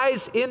 And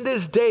guys, in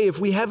this day, if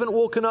we haven't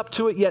woken up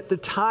to it yet, the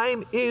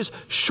time is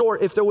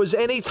short. If there was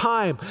any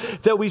time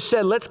that we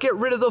said, let's get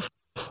rid of the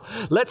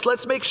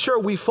Let's make sure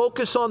we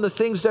focus on the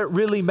things that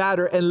really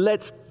matter, and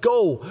let's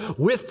go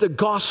with the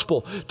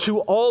gospel to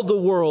all the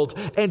world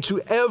and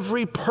to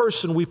every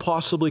person we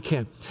possibly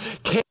can.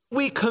 Can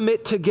we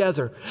commit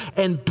together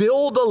and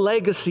build a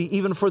legacy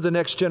even for the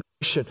next generation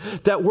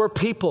that we're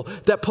people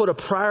that put a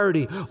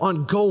priority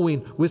on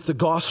going with the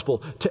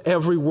gospel to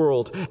every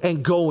world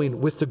and going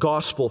with the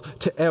gospel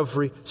to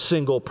every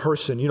single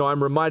person? You know,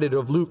 I'm reminded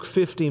of Luke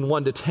 15,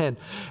 1-10.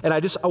 And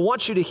I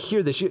want you to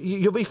hear this.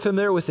 You'll be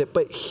familiar with it,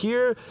 but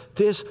hear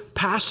this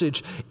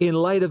passage in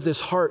light of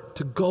this heart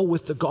to go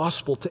with the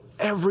gospel to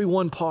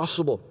everyone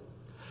possible.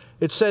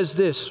 It says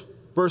this,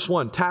 verse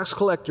 1, tax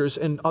collectors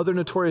and other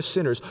notorious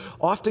sinners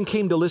often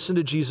came to listen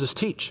to Jesus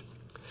teach.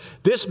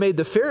 This made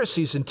the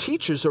Pharisees and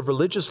teachers of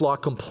religious law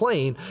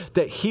complain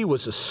that he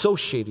was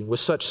associating with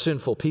such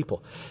sinful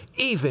people,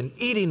 even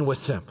eating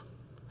with them.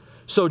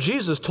 So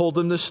Jesus told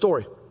them this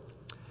story.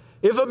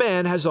 If a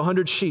man has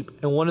 100 sheep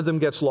and one of them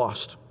gets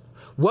lost,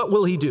 what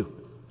will he do?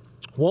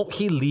 Won't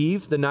he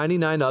leave the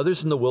 99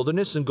 others in the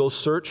wilderness and go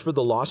search for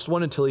the lost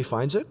one until he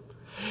finds it?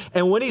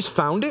 And when he's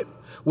found it,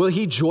 will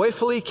he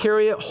joyfully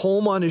carry it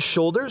home on his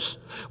shoulders?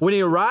 When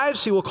he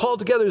arrives, he will call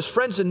together his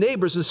friends and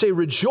neighbors and say,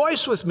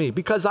 rejoice with me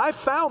because I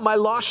found my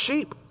lost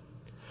sheep.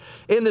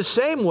 In the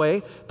same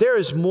way, there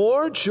is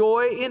more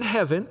joy in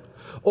heaven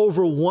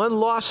over one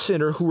lost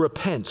sinner who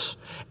repents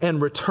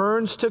and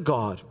returns to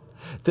God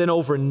than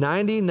over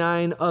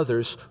 99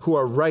 others who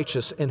are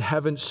righteous and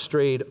haven't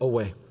strayed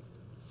away.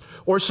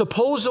 Or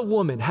suppose a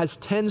woman has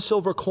 10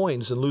 silver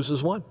coins and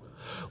loses one.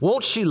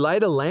 Won't she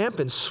light a lamp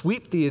and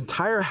sweep the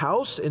entire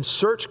house and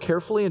search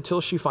carefully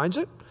until she finds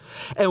it?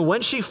 And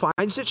when she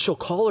finds it, she'll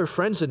call her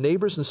friends and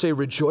neighbors and say,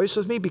 rejoice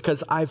with me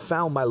because I've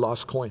found my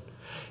lost coin.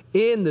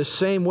 In the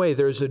same way,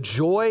 there's a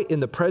joy in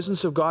the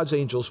presence of God's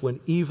angels when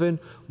even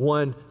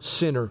one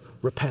sinner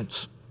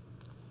repents.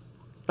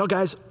 Now,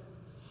 guys,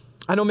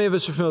 I know many of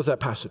us are familiar with that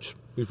passage.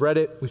 We've read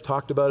it, we've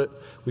talked about it,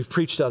 we've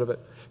preached out of it.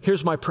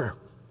 Here's my prayer.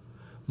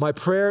 My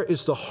prayer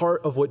is the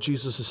heart of what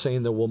Jesus is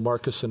saying that will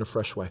mark us in a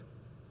fresh way.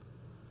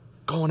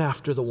 Going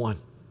after the one.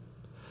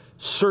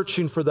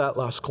 Searching for that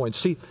lost coin.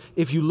 See,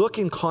 if you look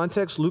in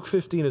context, Luke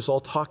 15 is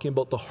all talking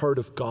about the heart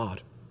of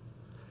God.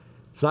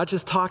 It's not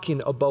just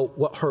talking about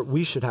what heart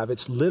we should have.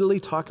 It's literally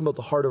talking about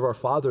the heart of our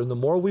Father. And the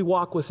more we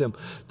walk with Him,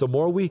 the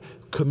more we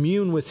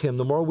commune with Him,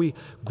 the more we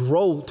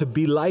grow to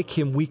be like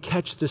Him, we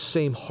catch the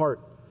same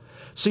heart.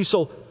 See,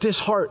 so this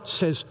heart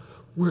says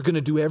we're going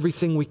to do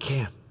everything we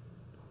can.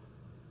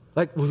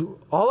 Like,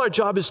 all our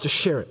job is to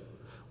share it.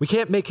 We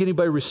can't make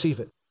anybody receive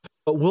it.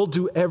 But we'll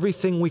do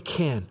everything we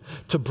can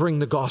to bring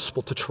the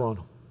gospel to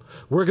Toronto.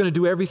 We're going to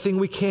do everything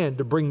we can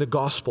to bring the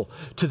gospel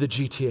to the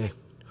GTA.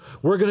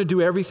 We're going to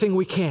do everything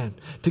we can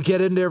to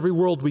get into every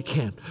world we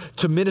can,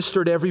 to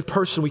minister to every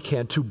person we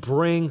can, to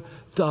bring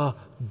the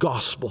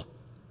gospel.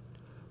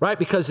 Right?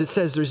 Because it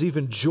says there's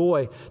even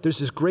joy. There's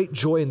this great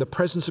joy in the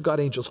presence of God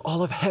angels.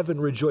 All of heaven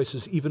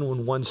rejoices even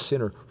when one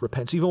sinner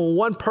repents. Even when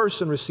one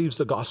person receives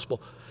the gospel.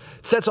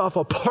 It sets off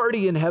a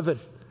party in heaven.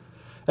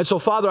 And so,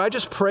 Father, I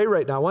just pray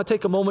right now. I want to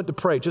take a moment to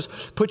pray. Just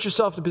put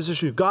yourself in a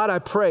position. God, I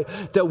pray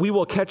that we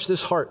will catch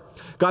this heart.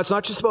 God, it's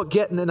not just about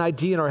getting an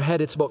idea in our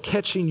head. It's about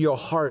catching your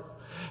heart.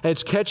 And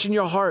it's catching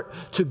your heart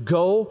to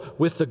go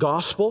with the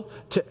gospel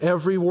to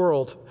every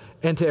world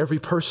and to every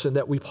person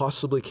that we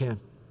possibly can.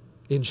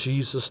 In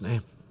Jesus'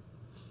 name.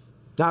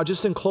 Now,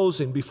 just in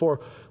closing, before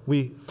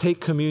we take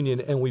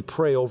communion and we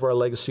pray over our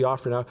legacy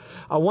offering,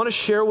 I want to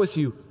share with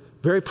you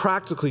very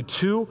practically,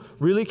 two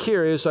really key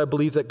areas I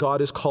believe that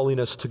God is calling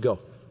us to go.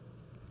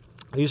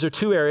 These are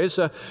two areas.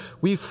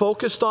 We've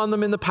focused on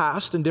them in the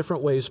past in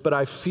different ways, but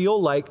I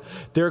feel like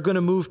they're going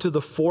to move to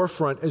the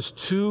forefront as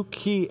two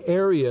key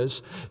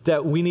areas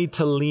that we need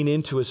to lean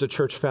into as a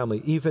church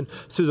family, even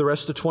through the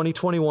rest of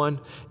 2021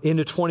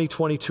 into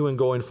 2022 and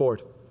going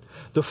forward.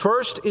 The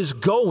first is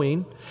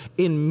going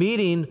in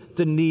meeting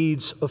the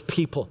needs of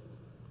people.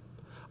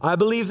 I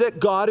believe that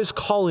God is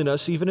calling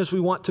us, even as we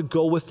want to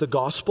go with the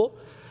gospel,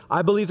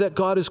 I believe that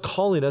God is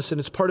calling us, and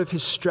it's part of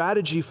His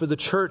strategy for the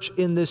church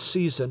in this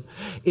season,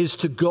 is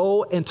to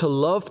go and to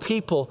love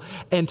people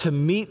and to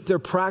meet their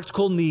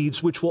practical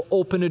needs, which will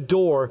open a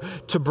door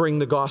to bring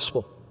the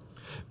gospel.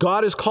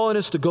 God is calling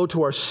us to go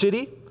to our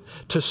city,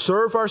 to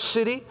serve our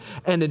city,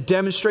 and to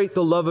demonstrate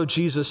the love of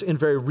Jesus in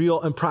very real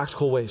and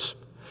practical ways.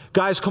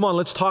 Guys, come on,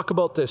 let's talk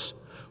about this.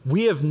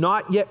 We have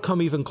not yet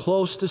come even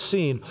close to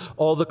seeing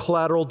all the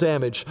collateral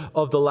damage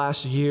of the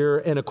last year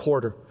and a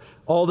quarter.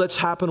 All that's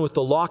happened with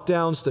the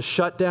lockdowns, the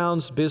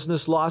shutdowns,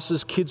 business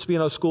losses, kids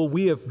being out of school,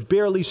 we have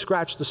barely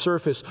scratched the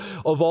surface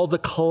of all the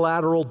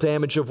collateral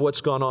damage of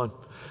what's gone on.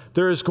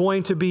 There is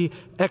going to be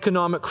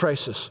economic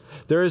crisis.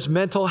 There is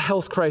mental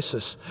health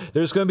crisis.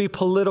 There's going to be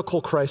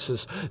political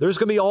crisis. There's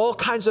going to be all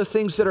kinds of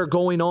things that are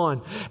going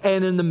on.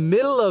 And in the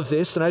middle of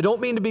this, and I don't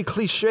mean to be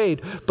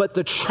cliched, but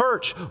the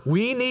church,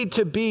 we need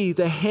to be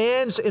the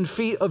hands and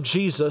feet of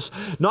Jesus,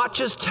 not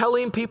just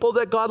telling people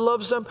that God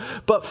loves them,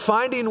 but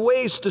finding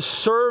ways to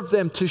serve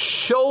them, to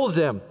show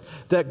them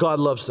that God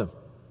loves them.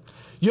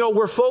 You know,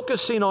 we're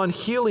focusing on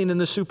healing in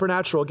the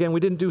supernatural. Again, we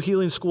didn't do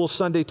healing school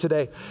Sunday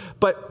today,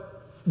 but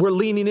we're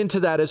leaning into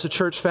that as a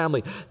church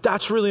family.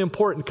 That's really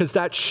important because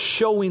that's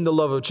showing the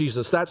love of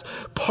Jesus. That's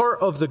part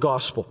of the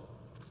gospel.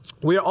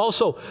 We are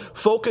also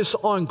focused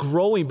on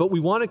growing, but we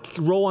want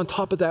to grow on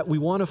top of that. We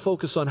want to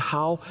focus on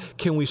how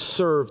can we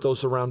serve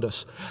those around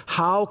us?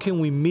 How can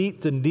we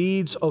meet the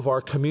needs of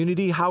our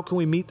community? How can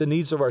we meet the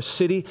needs of our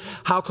city?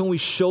 How can we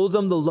show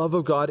them the love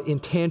of God in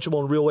tangible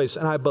and real ways?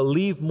 And I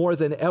believe more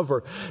than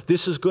ever,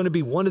 this is going to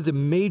be one of the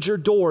major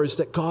doors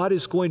that God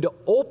is going to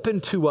open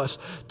to us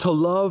to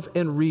love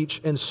and reach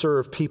and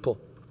serve people.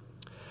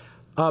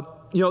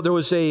 There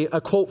was a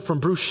quote from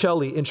Bruce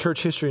Shelley in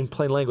Church History in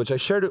Plain Language. I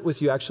shared it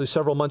with you actually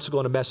several months ago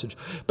in a message,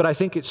 but I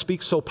think it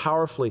speaks so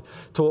powerfully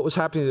to what was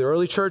happening in the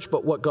early church,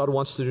 but what God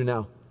wants to do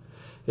now.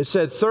 It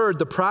said, third,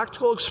 the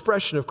practical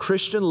expression of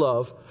Christian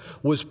love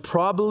was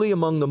probably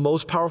among the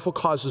most powerful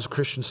causes of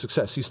Christian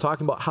success. He's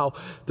talking about how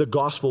the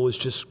gospel was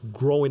just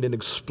growing and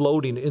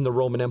exploding in the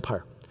Roman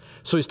Empire.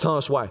 So he's telling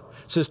us why. It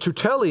says,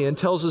 Tertullian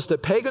tells us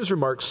that pagans'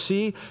 remarks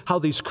see how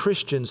these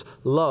Christians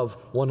love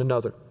one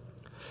another.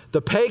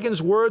 The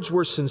pagans' words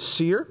were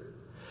sincere.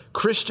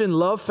 Christian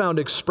love found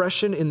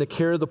expression in the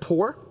care of the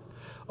poor,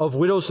 of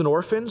widows and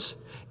orphans,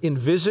 in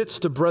visits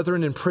to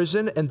brethren in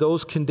prison and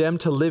those condemned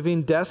to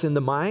living death in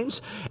the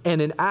mines,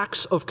 and in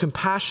acts of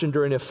compassion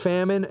during a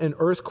famine, an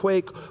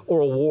earthquake, or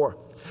a war.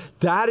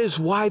 That is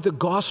why the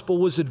gospel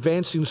was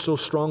advancing so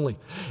strongly.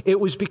 It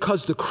was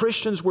because the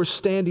Christians were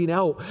standing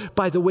out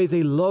by the way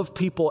they loved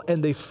people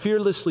and they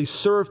fearlessly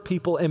served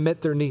people and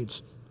met their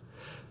needs.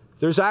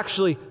 There's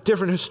actually,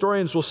 different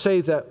historians will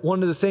say that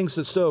one of the things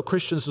that stood out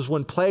Christians is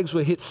when plagues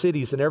would hit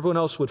cities and everyone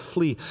else would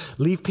flee,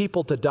 leave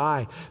people to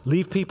die,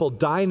 leave people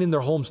dying in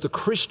their homes, the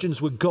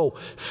Christians would go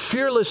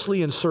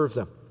fearlessly and serve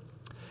them.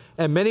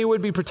 And many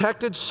would be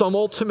protected, some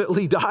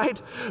ultimately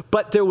died,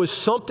 but there was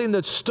something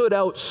that stood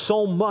out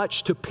so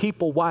much to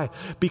people. Why?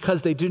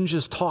 Because they didn't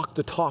just talk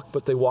the talk,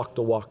 but they walked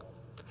the walk.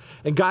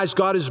 And guys,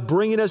 God is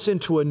bringing us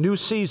into a new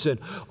season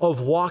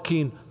of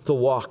walking the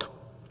walk.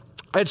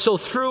 And so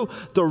through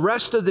the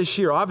rest of this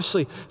year,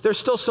 obviously, there's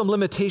still some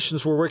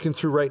limitations we're working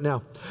through right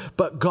now.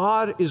 But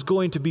God is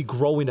going to be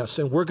growing us,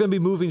 and we're going to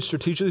be moving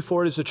strategically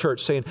forward as a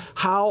church, saying,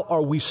 how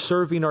are we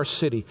serving our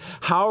city?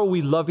 How are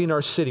we loving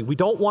our city? We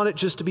don't want it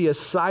just to be a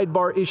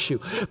sidebar issue,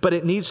 but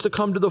it needs to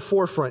come to the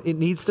forefront. It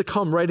needs to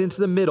come right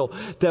into the middle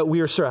that we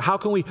are serving. How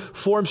can we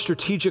form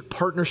strategic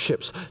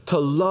partnerships to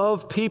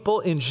love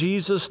people in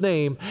Jesus'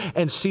 name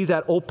and see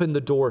that open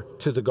the door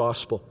to the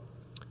gospel?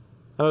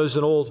 There's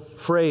an old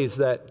phrase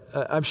that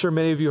I'm sure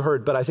many of you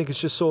heard, but I think it's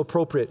just so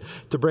appropriate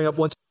to bring up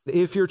once.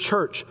 If your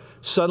church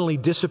suddenly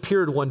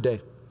disappeared one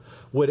day,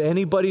 would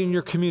anybody in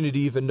your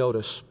community even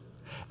notice?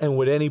 And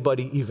would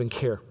anybody even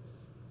care?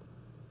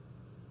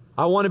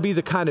 I want to be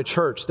the kind of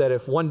church that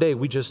if one day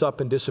we just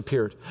up and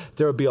disappeared,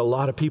 there would be a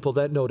lot of people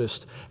that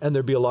noticed, and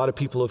there'd be a lot of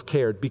people who have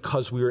cared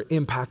because we were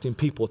impacting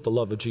people with the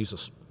love of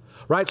Jesus.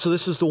 Right? So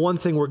this is the one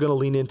thing we're going to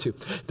lean into.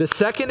 The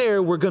second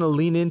area we're going to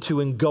lean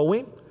into in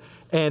going,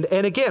 and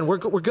again, we're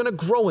going to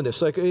grow in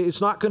this. Like,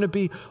 it's not going to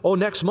be,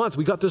 next month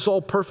we got this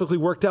all perfectly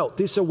worked out.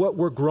 These are what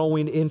we're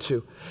growing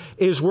into,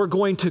 is we're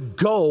going to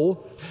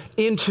go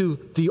into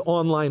the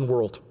online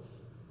world.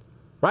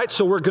 Right?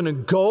 So we're going to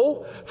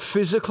go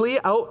physically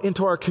out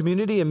into our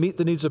community and meet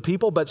the needs of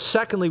people. But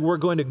secondly, we're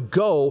going to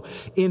go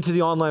into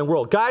the online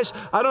world. Guys,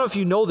 I don't know if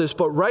you know this,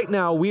 but right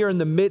now we are in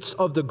the midst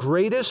of the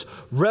greatest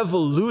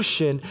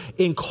revolution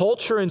in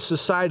culture and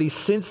society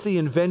since the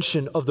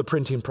invention of the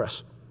printing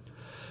press.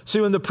 See,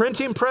 when the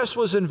printing press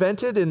was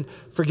invented in,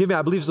 forgive me,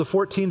 I believe it was the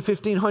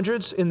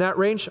 1500s, in that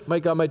range,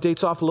 might got my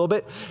dates off a little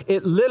bit,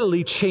 it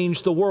literally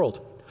changed the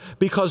world.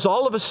 Because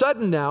all of a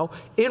sudden now,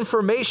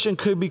 information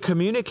could be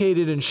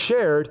communicated and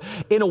shared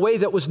in a way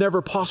that was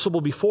never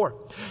possible before.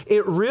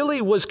 It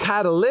really was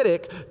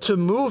catalytic to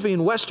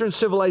moving Western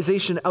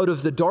civilization out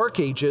of the Dark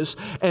Ages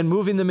and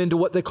moving them into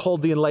what they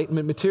called the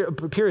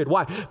Enlightenment period.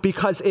 Why?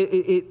 Because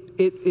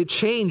it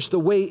changed the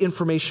way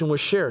information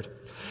was shared.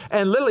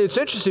 And literally, it's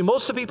interesting,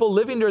 most of the people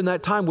living during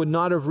that time would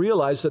not have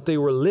realized that they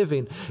were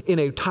living in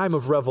a time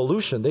of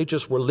revolution. They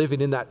just were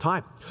living in that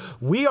time.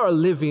 We are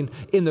living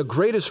in the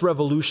greatest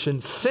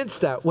revolution since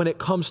that when it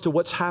comes to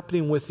what's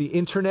happening with the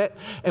internet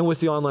and with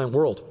the online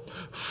world.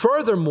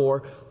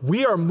 Furthermore,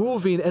 we are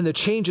moving and the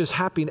change is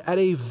happening at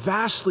a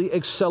vastly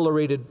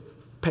accelerated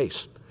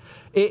pace.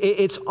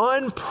 It's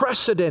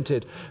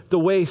unprecedented the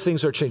way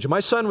things are changing. My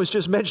son was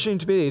just mentioning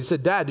to me, he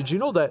said, Dad, did you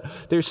know that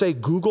they say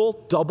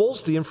Google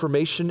doubles the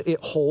information it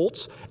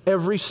holds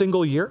every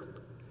single year?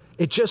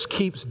 It just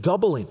keeps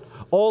doubling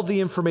all the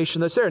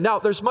information that's there. Now,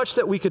 there's much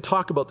that we could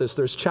talk about this.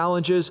 There's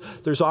challenges,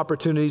 there's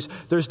opportunities,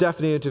 there's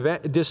definitely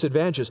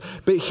disadvantages.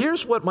 But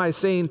here's what my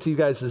saying to you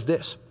guys is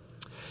this.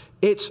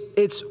 It's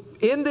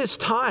in this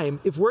time,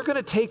 if we're going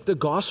to take the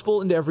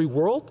gospel into every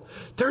world,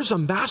 there's a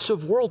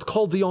massive world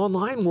called the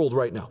online world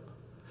right now.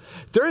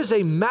 There is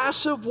a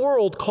massive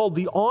world called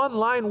the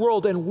online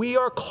world, and we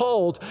are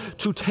called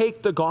to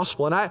take the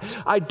gospel. And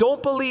I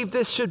don't believe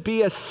this should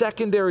be a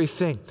secondary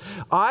thing.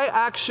 I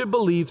actually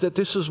believe that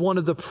this is one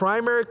of the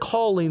primary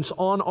callings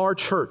on our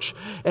church,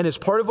 and it's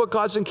part of what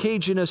God's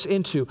engaging us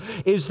into,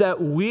 is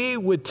that we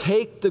would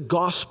take the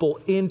gospel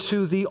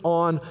into the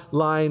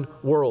online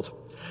world.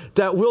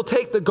 That we'll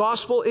take the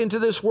gospel into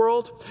this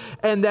world,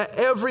 and that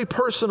every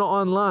person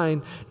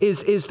online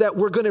is that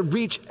we're going to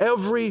reach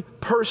every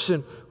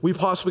person we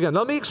possibly can.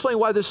 Now, let me explain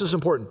why this is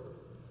important.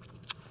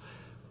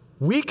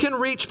 We can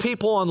reach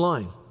people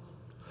online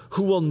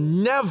who will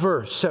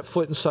never set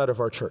foot inside of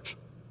our church.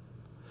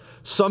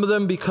 Some of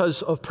them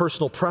because of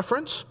personal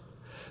preference.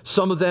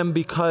 Some of them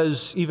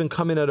because even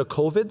coming out of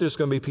COVID, there's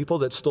going to be people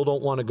that still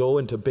don't want to go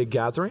into big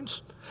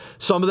gatherings.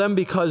 Some of them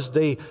because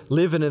they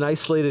live in an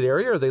isolated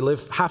area or they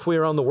live halfway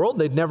around the world.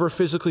 They'd never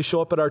physically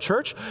show up at our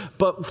church.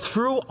 But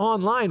through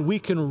online, we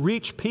can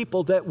reach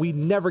people that we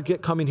never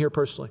get coming here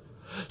personally.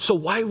 So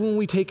why wouldn't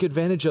we take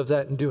advantage of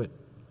that and do it?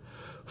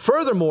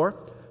 Furthermore,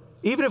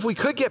 even if we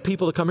could get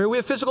people to come here, we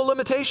have physical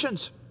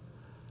limitations.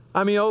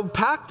 I mean,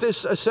 pack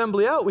this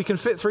assembly out, we can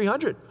fit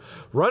 300.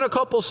 Run a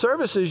couple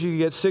services, you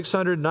get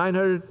 600,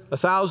 900,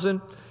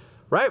 1,000,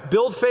 right?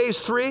 Build phase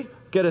 3,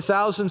 get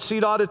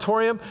 1,000-seat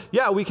auditorium.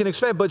 Yeah, we can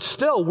expand, but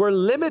still, we're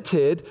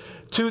limited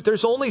to,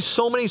 there's only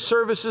so many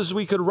services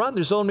we could run.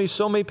 There's only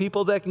so many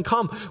people that can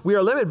come. We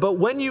are limited, but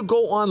when you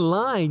go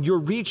online, your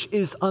reach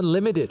is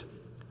unlimited.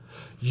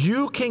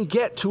 You can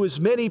get to as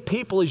many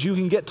people as you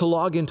can get to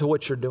log into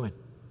what you're doing.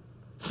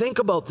 Think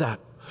about that.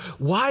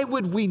 Why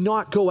would we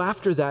not go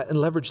after that and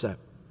leverage that?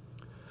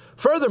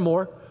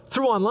 Furthermore,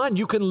 through online,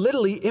 you can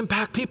literally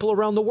impact people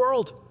around the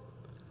world.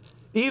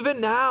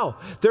 Even now,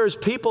 there's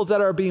people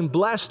that are being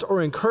blessed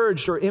or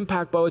encouraged or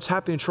impacted by what's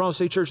happening in Toronto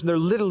State Church, and they're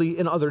literally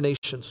in other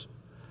nations.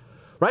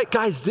 Right,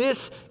 guys,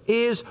 this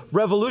is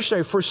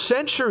revolutionary. For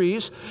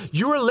centuries,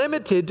 you were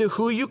limited to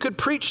who you could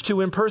preach to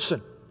in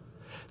person.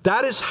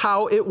 That is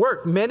how it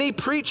worked. Many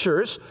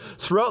preachers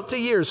throughout the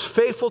years,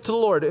 faithful to the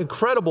Lord,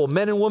 incredible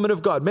men and women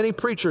of God, many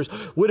preachers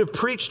would have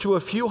preached to a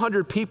few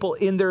hundred people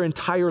in their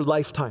entire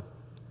lifetime.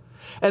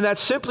 And that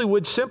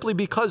simply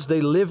because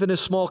they live in a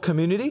small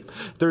community.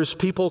 There's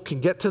people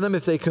can get to them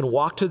if they can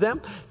walk to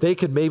them. They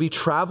could maybe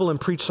travel and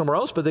preach somewhere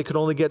else, but they could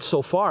only get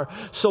so far.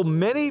 So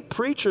many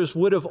preachers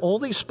would have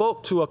only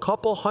spoke to a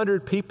couple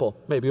hundred people,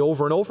 maybe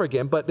over and over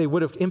again, but they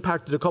would have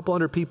impacted a couple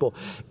hundred people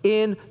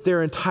in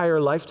their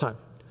entire lifetime.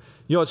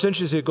 You know, it's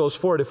interesting it goes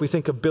forward if we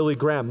think of Billy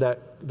Graham,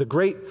 that the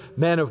great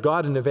man of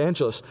God and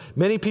evangelist.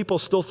 Many people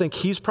still think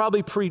he's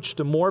probably preached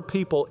to more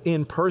people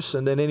in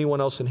person than anyone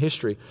else in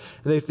history.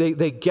 And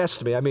they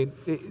guessed me. I mean,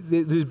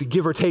 it'd be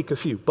give or take a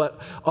few, but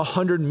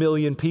 100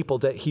 million people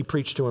that he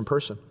preached to in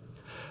person.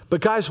 But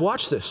guys,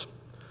 watch this,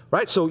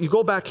 right? So you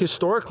go back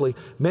historically,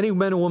 many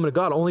men and women of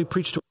God only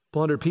preached to a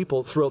couple hundred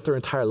people throughout their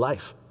entire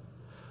life,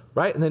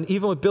 right? And then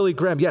even with Billy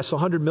Graham, yes,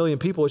 100 million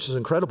people, which is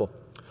incredible.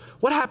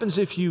 What happens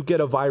if you get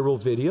a viral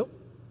video?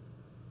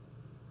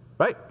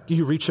 Right? Can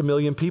you reach 1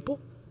 million people?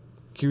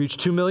 Can you reach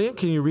 2 million?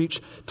 Can you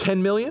reach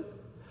 10 million?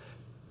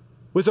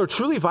 With a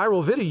truly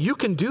viral video, you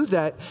can do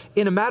that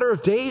in a matter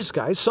of days,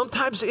 guys,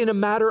 sometimes in a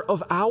matter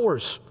of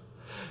hours.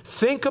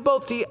 Think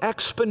about the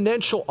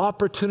exponential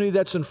opportunity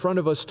that's in front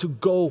of us to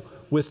go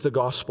with the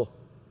gospel.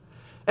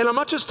 And I'm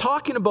not just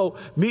talking about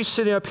me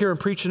sitting up here and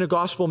preaching a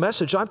gospel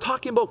message. I'm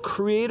talking about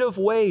creative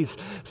ways,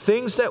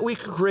 things that we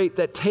can create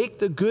that take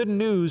the good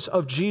news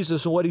of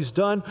Jesus and what he's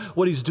done,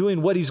 what he's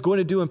doing, what he's going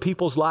to do in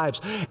people's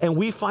lives. And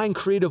we find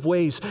creative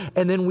ways,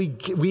 and then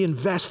we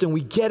invest and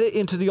we get it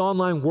into the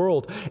online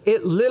world.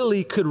 It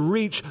literally could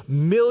reach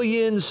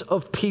millions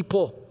of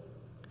people.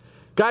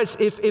 Guys,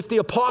 if the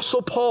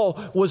Apostle Paul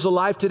was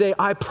alive today,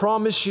 I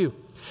promise you,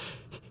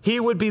 he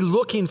would be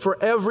looking for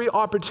every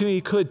opportunity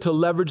he could to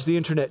leverage the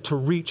internet to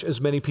reach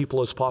as many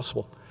people as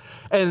possible.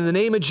 And in the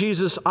name of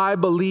Jesus, I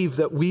believe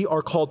that we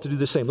are called to do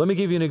the same. Let me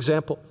give you an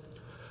example.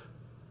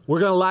 We're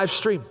going to live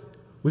stream.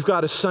 We've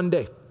got a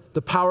Sunday.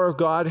 The power of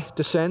God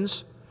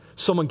descends.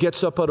 Someone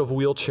gets up out of a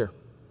wheelchair.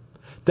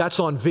 That's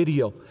on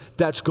video.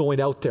 That's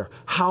going out there.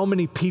 How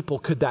many people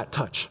could that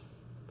touch?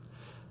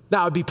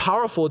 Now, it'd be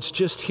powerful. It's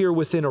just here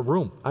within a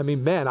room. I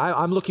mean, man,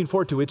 I'm looking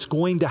forward to it. It's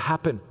going to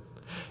happen.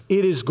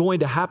 It is going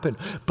to happen.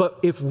 But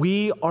if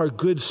we are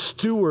good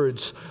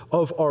stewards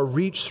of our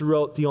reach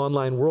throughout the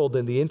online world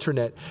and the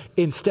internet,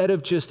 instead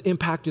of just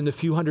impacting the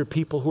few hundred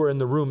people who are in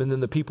the room and then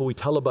the people we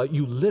tell about,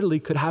 you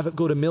literally could have it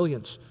go to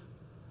millions.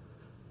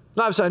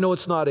 Now, obviously, I know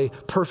it's not a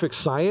perfect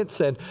science,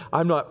 and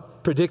I'm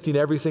not predicting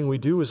everything we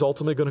do is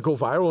ultimately going to go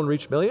viral and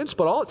reach millions,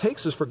 but all it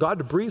takes is for God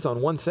to breathe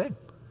on one thing.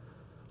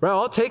 Right?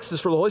 All it takes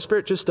is for the Holy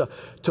Spirit just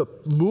to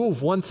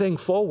move one thing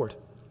forward.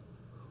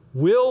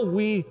 Will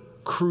we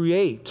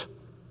create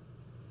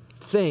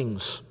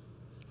things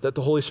that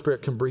the Holy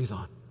Spirit can breathe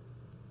on?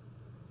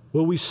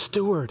 Will we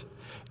steward,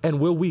 and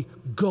will we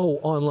go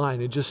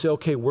online and just say,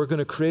 okay, we're going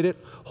to create it.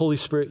 Holy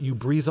Spirit, you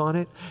breathe on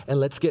it, and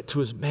let's get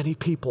to as many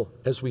people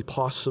as we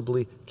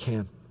possibly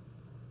can.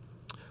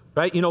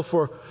 Right? You know,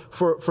 for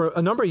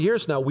a number of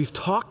years now, we've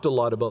talked a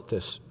lot about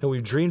this, and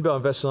we've dreamed about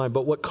investing online,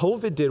 but what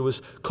COVID did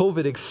was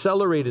COVID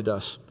accelerated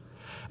us.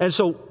 And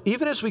so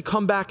even as we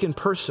come back in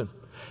person,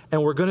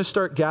 and we're going to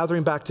start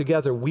gathering back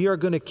together, we are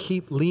going to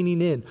keep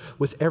leaning in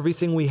with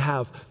everything we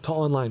have to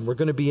online. We're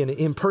going to be an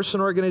in-person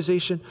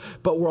organization,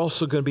 but we're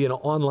also going to be an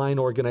online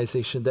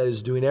organization that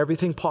is doing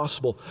everything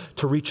possible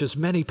to reach as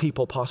many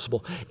people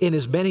possible in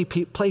as many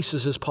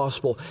places as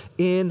possible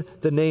in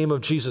the name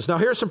of Jesus. Now,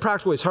 here are some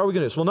practical ways. How are we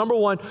going to do this? Well, number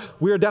one,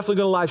 we are definitely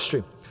going to live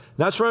stream.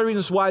 That's one of the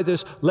reasons why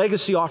this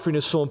legacy offering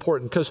is so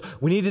important, because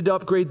we needed to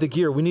upgrade the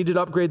gear. We needed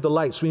to upgrade the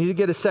lights. We needed to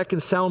get a second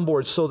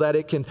soundboard so that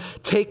it can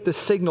take the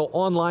signal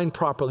online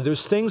properly.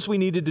 There's things we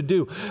needed to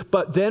do.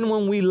 But then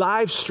when we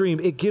live stream,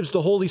 it gives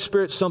the Holy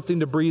Spirit something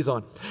to breathe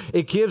on.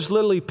 It gives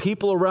literally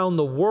people around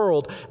the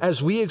world,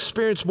 as we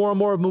experience more and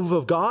more a move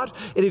of God,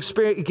 it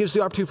gives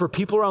the opportunity for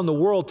people around the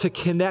world to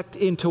connect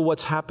into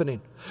what's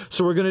happening.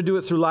 So we're going to do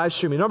it through live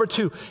streaming. Number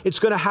two, it's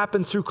going to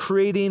happen through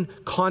creating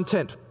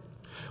content.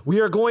 We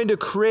are going to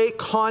create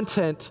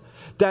content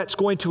that's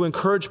going to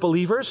encourage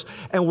believers,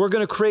 and we're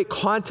going to create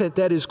content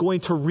that is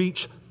going to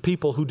reach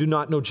people who do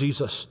not know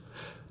Jesus.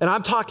 And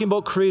I'm talking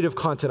about creative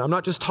content. I'm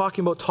not just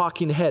talking about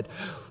talking head.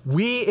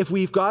 If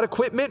we've got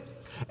equipment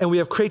and we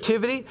have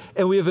creativity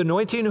and we have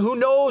anointing, who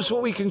knows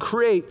what we can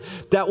create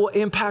that will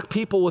impact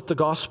people with the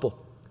gospel,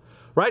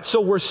 right?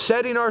 So we're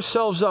setting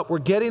ourselves up. We're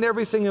getting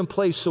everything in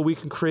place so we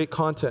can create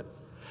content.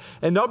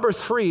 And number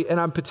three,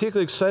 and I'm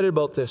particularly excited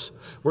about this,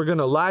 we're going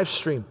to live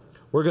stream.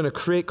 We're going to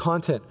create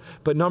content.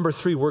 But number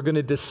three, we're going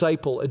to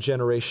disciple a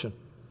generation.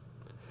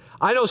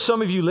 I know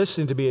some of you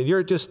listening to me, and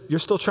you're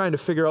still trying to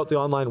figure out the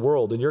online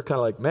world, and you're kind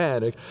of like,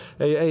 man,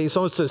 hey,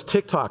 someone says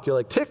TikTok. You're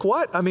like, Tick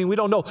what? I mean, we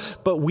don't know.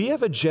 But we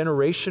have a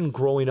generation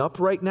growing up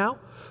right now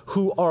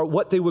who are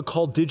what they would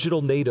call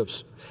digital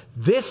natives.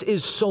 This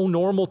is so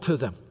normal to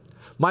them.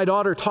 My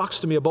daughter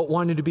talks to me about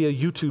wanting to be a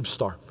YouTube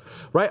star.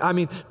 Right? I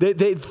mean,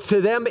 to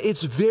them,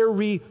 it's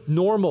very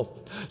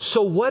normal.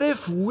 So what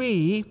if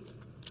we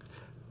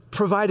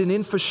provide an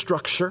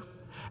infrastructure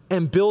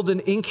and build an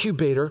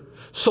incubator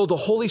so the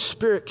Holy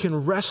Spirit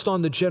can rest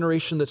on the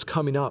generation that's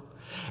coming up?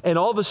 And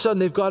all of a sudden,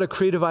 they've got a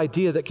creative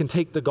idea that can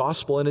take the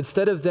gospel. And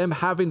instead of them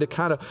having to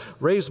kind of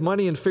raise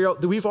money and figure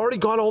out, we've already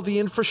got all the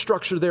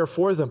infrastructure there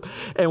for them.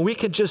 And we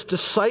can just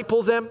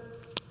disciple them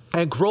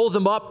and grow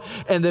them up,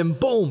 and then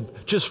boom,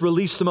 just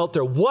release them out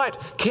there.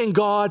 What can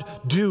God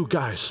do,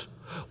 guys?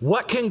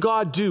 What can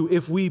God do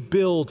if we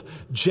build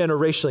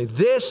generationally?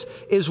 This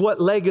is what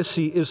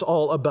legacy is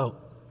all about.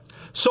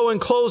 So in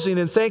closing,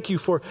 and thank you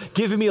for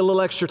giving me a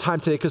little extra time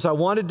today, because I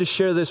wanted to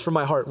share this from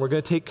my heart. We're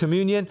going to take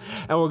communion,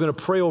 and we're going to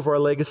pray over our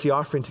legacy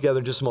offering together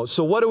in just a moment.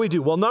 So what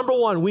do? Well, number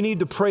one, we need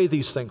to pray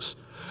these things.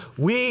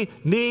 We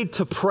need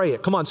to pray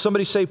it. Come on,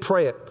 somebody say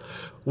pray it.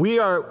 We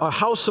are a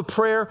house of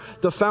prayer.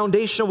 The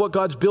foundation of what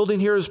God's building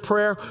here is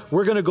prayer.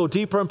 We're going to go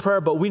deeper in prayer,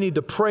 but we need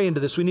to pray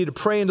into this. We need to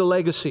pray into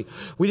legacy.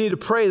 We need to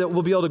pray that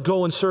we'll be able to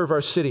go and serve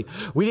our city.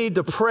 We need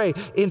to pray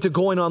into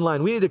going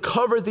online. We need to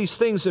cover these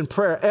things in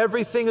prayer.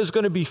 Everything is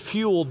going to be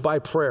fueled by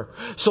prayer.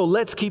 So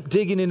let's keep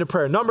digging into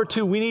prayer. Number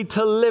two, we need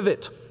to live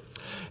it.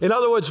 In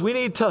other words, we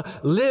need to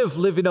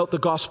living out the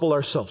gospel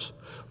ourselves.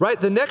 Right?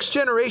 The next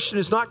generation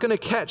is not going to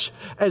catch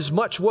as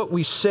much what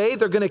we say.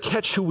 They're going to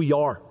catch who we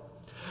are.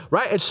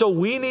 right? And so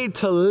we need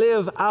to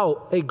live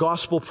out a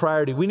gospel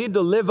priority. We need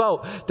to live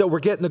out that we're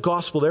getting the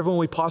gospel to everyone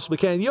we possibly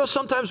can. You know,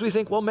 sometimes we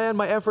think, well, man,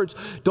 my efforts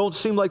don't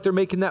seem like they're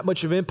making that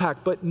much of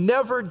impact, but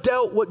never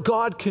doubt what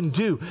God can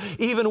do,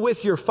 even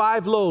with your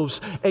 5 loaves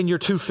and your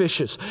 2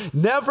 fishes.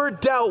 Never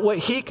doubt what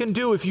he can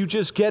do if you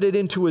just get it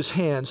into his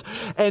hands.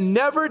 And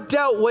never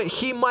doubt what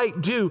he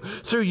might do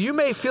through, you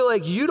may feel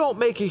like you don't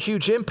make a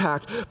huge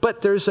impact,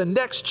 but there's a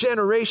next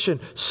generation,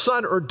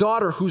 son or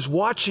daughter, who's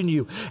watching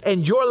you,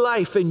 and your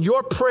life and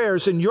your prayers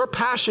and your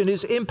passion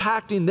is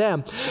impacting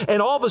them.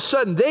 And all of a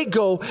sudden they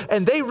go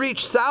and they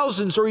reach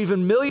thousands or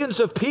even millions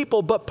of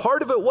people, but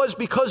part of it was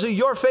because of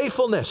your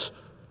faithfulness.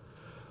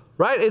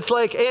 Right? It's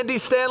like Andy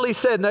Stanley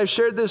said, and I've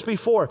shared this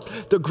before,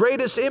 the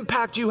greatest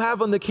impact you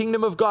have on the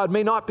kingdom of God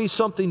may not be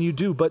something you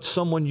do, but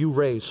someone you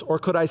raise. Or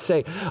could I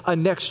say, a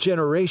next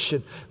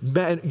generation,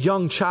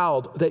 young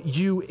child that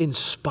you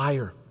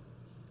inspire.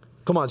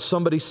 Come on,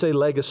 somebody say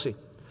legacy.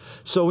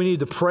 So we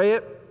need to pray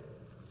it,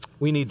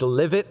 we need to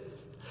live it,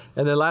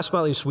 and then last but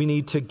not least, we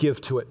need to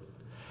give to it.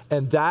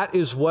 And that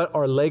is what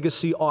our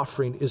legacy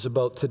offering is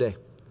about today.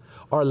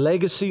 Our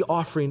legacy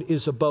offering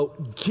is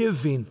about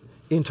giving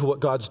into what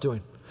God's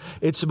doing.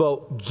 It's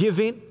about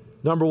giving,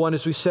 number one,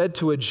 as we said,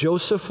 to a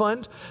Joseph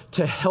fund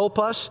to help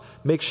us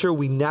make sure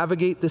we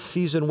navigate this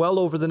season well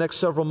over the next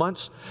several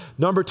months.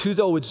 Number 2,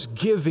 though, it's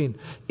giving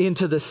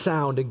into the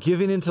sound and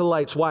giving into the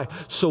lights. Why?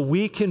 So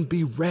we can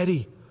be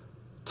ready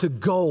to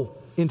go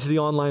into the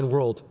online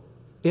world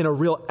in a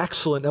real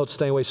excellent,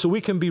 outstanding way. So we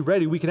can be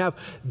ready. We can have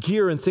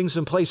gear and things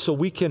in place so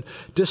we can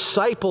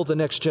disciple the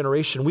next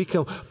generation. We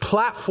can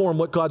platform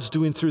what God's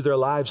doing through their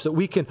lives, that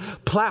we can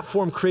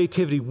platform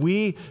creativity.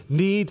 We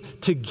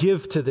need to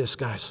give to this,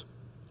 guys.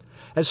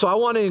 And so I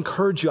want to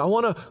encourage you. I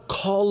want to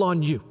call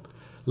on you.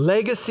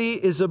 Legacy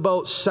is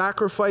about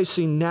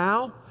sacrificing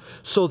now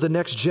so the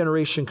next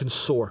generation can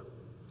soar.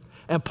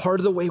 And part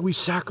of the way we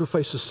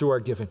sacrifice is through our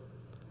giving.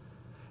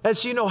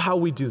 As you know how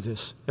we do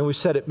this, and we've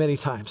said it many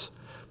times,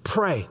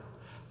 pray,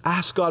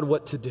 ask God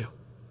what to do.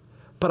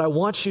 But I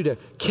want you to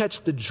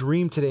catch the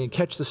dream today and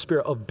catch the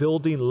spirit of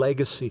building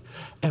legacy.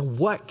 And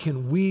what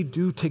can we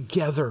do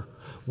together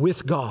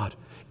with God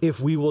if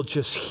we will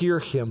just hear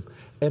him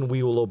and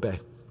we will obey?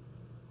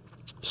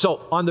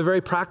 So on the very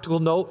practical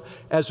note,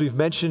 as we've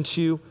mentioned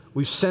to you,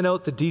 we've sent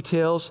out the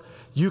details.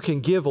 You can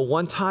give a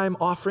one-time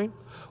offering,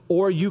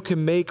 or you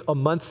can make a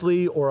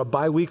monthly or a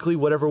bi-weekly,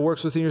 whatever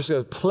works within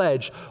your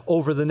pledge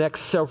over the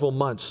next several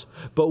months.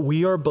 But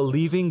we are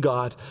believing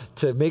God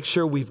to make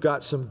sure we've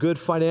got some good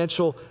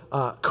financial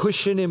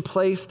cushion in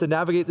place to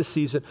navigate the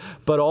season,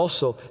 but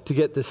also to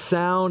get the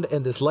sound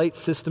and this light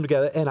system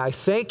together. And I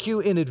thank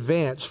you in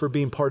advance for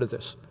being part of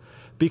this,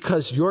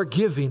 because your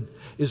giving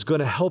is going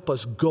to help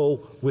us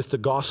go with the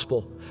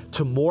gospel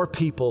to more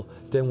people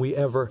than we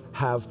ever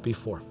have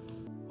before.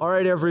 All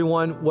right,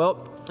 everyone.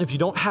 Well, if you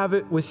don't have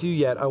it with you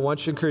yet, I want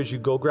to encourage you,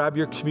 go grab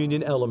your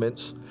communion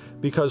elements,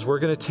 because we're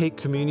going to take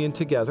communion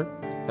together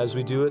as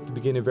we do at the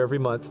beginning of every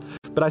month.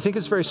 But I think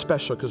it's very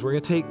special because we're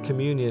going to take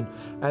communion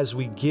as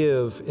we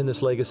give in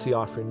this legacy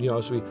offering. You know,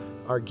 as we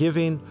are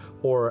giving,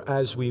 or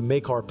as we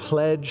make our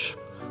pledge,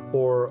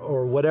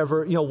 or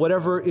whatever, you know,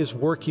 whatever is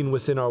working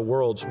within our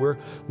worlds.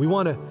 We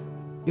want to,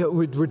 you know,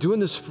 we're doing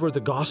this for the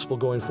gospel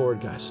going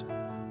forward, guys.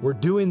 We're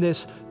doing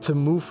this to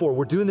move forward.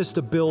 We're doing this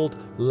to build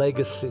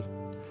legacy.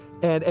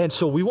 And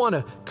so we want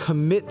to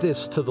commit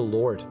this to the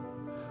Lord.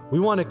 We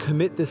want to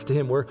commit this to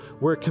him.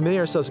 We're committing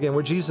ourselves again,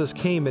 where Jesus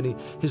came and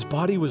his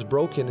body was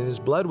broken and his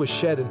blood was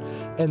shed.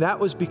 And that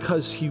was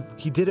because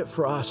he did it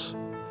for us.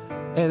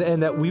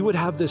 And that we would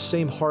have this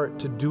same heart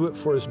to do it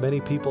for as many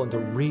people and to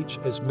reach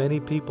as many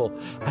people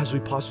as we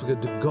possibly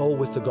could, to go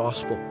with the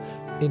gospel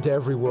into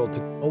every world, to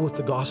go with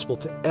the gospel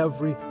to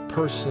every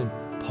person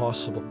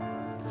possible.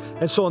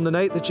 And so on the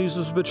night that Jesus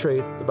was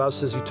betrayed, the Bible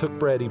says he took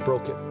bread, he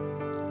broke it.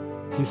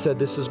 He said,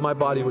 "This is my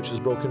body which is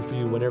broken for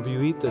you. Whenever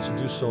you eat this,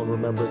 do so in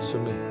remembrance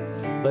of me."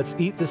 Let's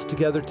eat this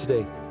together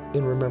today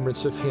in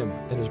remembrance of him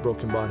and his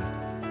broken body.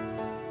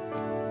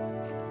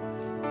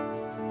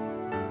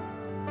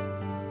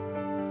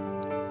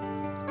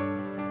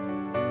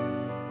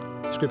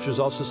 Scriptures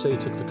also say he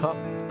took the cup.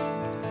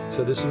 He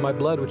said, "This is my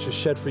blood which is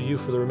shed for you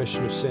for the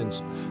remission of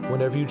sins.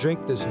 Whenever you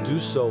drink this, do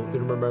so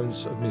in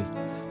remembrance of me."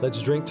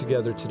 Let's drink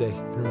together today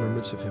in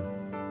remembrance of him.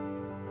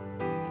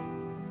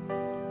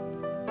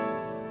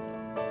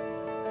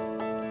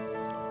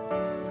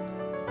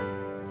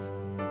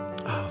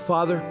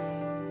 Father,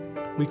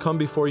 we come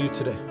before you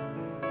today,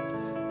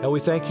 and we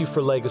thank you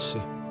for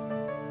legacy.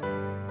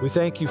 We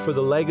thank you for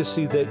the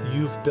legacy that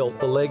you've built,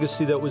 the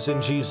legacy that was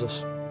in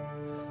Jesus,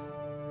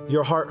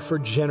 your heart for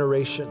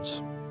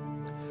generations.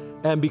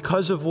 And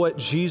because of what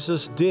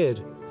Jesus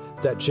did,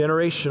 that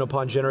generation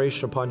upon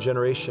generation upon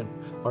generation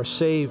are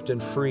saved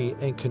and free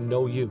and can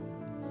know you.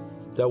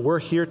 That we're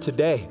here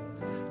today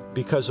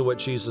because of what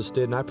Jesus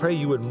did. And I pray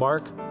you would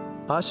mark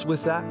us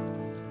with that.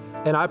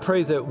 And I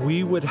pray that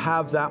we would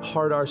have that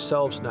heart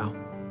ourselves now,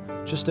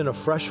 just in a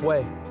fresh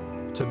way,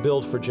 to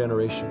build for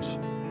generations.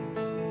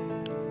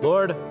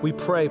 Lord, we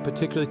pray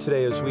particularly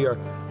today as we are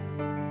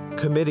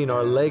committing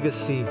our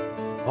legacy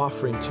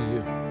offering to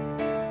you.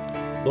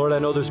 Lord, I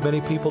know there's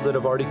many people that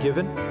have already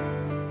given.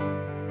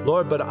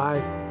 Lord, but I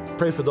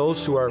pray for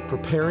those who are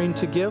preparing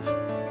to give.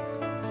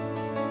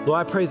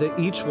 Lord, I pray that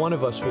each one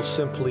of us will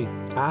simply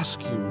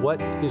ask you,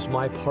 what is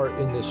my part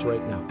in this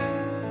right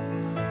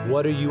now?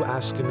 What are you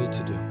asking me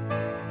to do?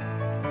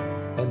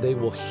 And they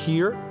will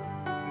hear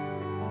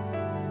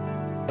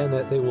and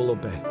that they will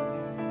obey.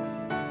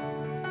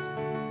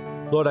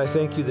 Lord, I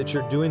thank you that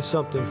you're doing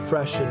something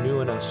fresh and new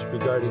in us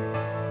regarding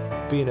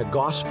being a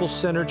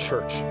gospel-centered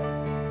church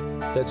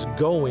that's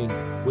going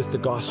with the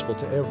gospel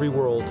to every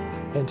world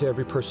and to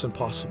every person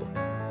possible.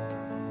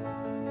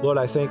 Lord,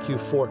 I thank you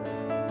for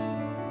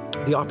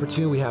the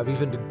opportunity we have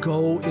even to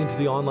go into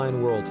the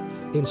online world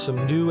in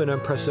some new and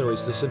unprecedented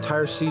ways. This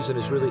entire season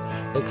has really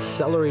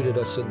accelerated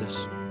us in this.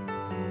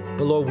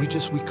 But Lord,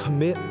 we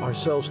commit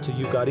ourselves to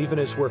you, God, even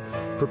as we're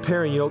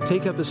preparing,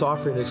 take up this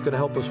offering that's going to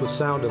help us with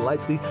sound and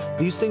lights.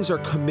 These things are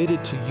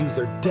committed to you.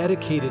 They're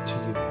dedicated to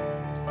you.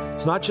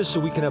 It's not just so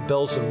we can have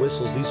bells and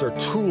whistles. These are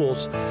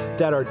tools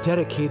that are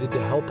dedicated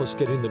to help us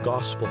getting the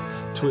gospel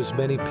to as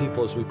many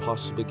people as we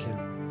possibly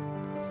can.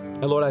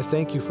 And Lord, I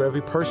thank you for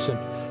every person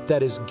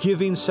that is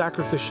giving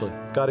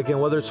sacrificially. God, again,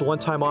 whether it's a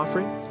one-time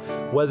offering,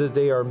 whether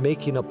they are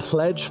making a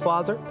pledge,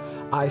 Father,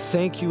 I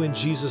thank you in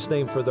Jesus'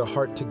 name for their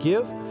heart to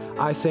give.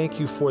 I thank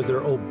you for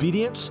their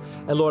obedience.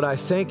 And Lord, I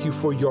thank you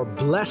for your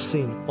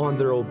blessing on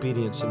their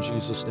obedience in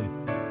Jesus'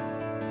 name.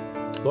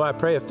 Lord, I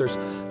pray if there's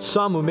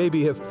some who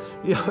maybe have,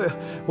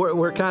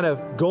 we're kind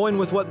of going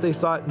with what they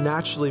thought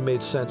naturally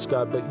made sense,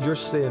 God, but you're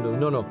saying,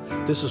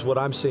 no, this is what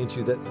I'm saying to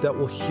you, that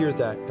will hear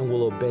that and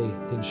will obey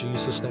in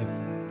Jesus' name.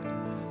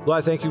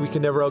 Lord, I thank you we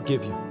can never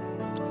outgive you.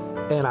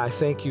 And I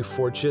thank you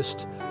for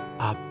just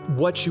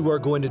what you are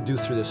going to do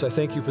through this. I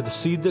thank you for the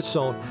seed that's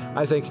sown.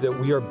 I thank you that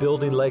we are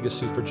building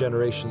legacy for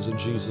generations in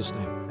Jesus'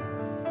 name.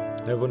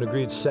 Everyone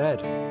agreed,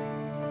 said,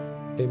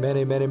 amen,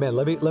 amen, amen.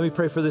 Let me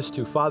pray for this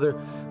too.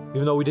 Father,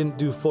 even though we didn't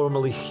do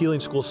formally Healing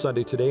School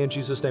Sunday today, in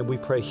Jesus' name, we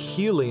pray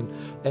healing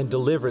and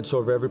deliverance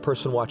over every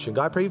person watching.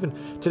 God, I pray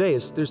even today,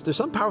 there's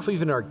something powerful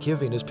even in our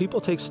giving as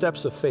people take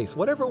steps of faith,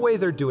 whatever way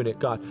they're doing it,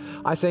 God.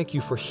 I thank you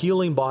for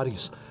healing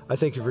bodies. I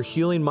thank you for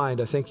healing mind.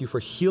 I thank you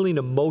for healing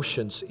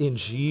emotions in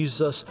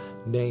Jesus'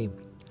 name.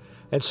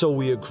 And so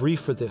we agree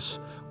for this.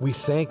 We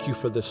thank you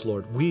for this,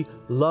 Lord. We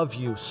love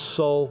you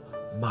so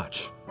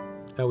much.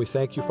 And we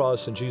thank you for all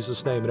this in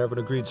Jesus' name. And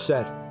everyone agreed,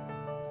 said,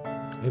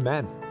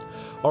 amen.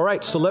 All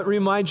right, so let me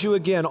remind you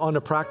again on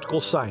the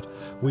practical side.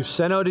 We've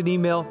sent out an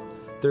email.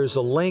 There's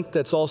a link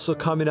that's also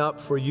coming up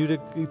for you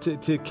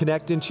to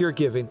connect into your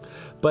giving.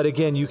 But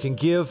again, you can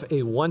give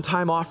a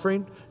one-time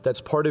offering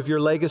that's part of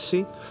your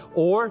legacy,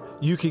 or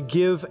you could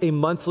give a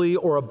monthly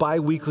or a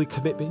bi-weekly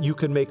commitment. You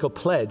can make a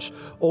pledge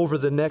over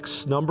the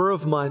next number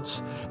of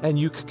months, and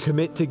you can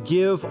commit to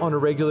give on a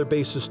regular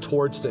basis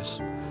towards this.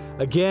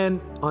 Again,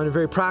 on a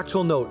very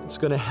practical note, it's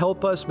going to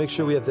help us make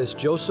sure we have this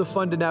Joseph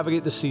Fund to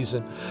navigate the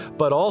season,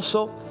 but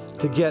also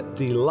to get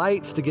the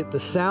lights, to get the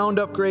sound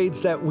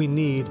upgrades that we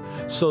need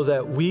so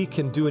that we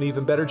can do an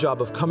even better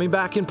job of coming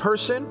back in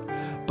person,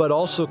 but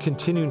also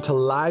continuing to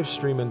live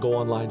stream and go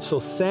online. So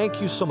thank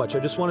you so much. I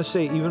just want to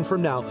say, even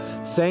from now,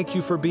 thank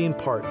you for being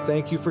part.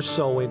 Thank you for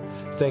sowing.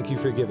 Thank you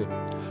for giving.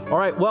 All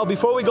right, well,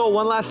 before we go,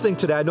 one last thing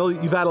today. I know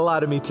you've had a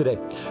lot of me today,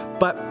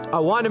 but I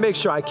want to make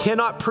sure I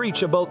cannot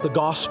preach about the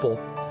gospel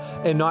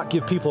and not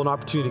give people an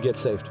opportunity to get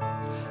saved.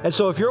 And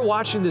so if you're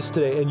watching this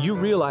today and you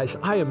realize,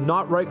 I am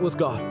not right with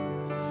God.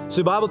 So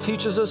the Bible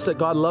teaches us that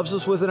God loves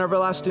us with an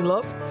everlasting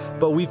love,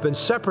 but we've been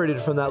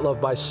separated from that love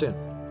by sin.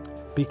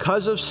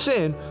 Because of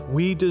sin,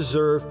 we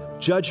deserve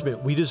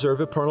judgment. We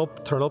deserve eternal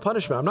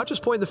punishment. I'm not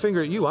just pointing the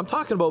finger at you. I'm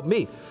talking about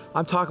me.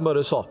 I'm talking about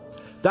us all.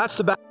 That's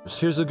the bad news.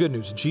 Here's the good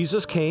news.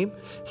 Jesus came.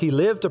 He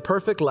lived a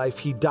perfect life.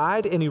 He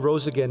died and he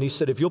rose again. He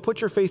said, if you'll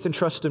put your faith and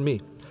trust in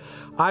me,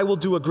 I will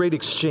do a great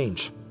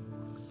exchange.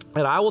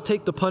 And I will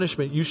take the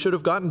punishment you should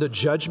have gotten, the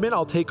judgment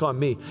I'll take on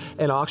me,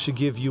 and I'll actually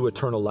give you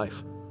eternal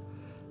life.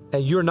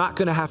 And you're not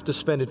going to have to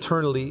spend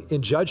eternity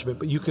in judgment,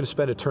 but you can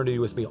spend eternity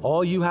with me.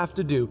 All you have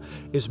to do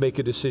is make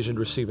a decision to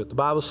receive it. The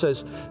Bible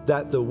says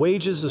that the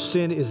wages of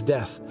sin is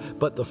death,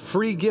 but the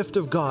free gift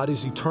of God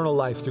is eternal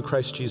life through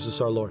Christ Jesus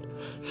our Lord.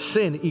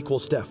 Sin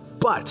equals death,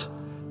 but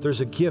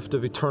there's a gift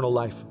of eternal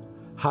life.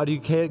 How do you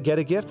get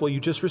a gift? Well, you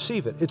just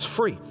receive it. It's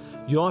free.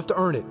 You don't have to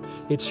earn it.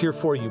 It's here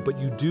for you, but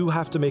you do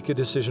have to make a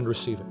decision to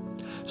receive it.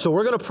 So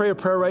we're going to pray a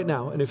prayer right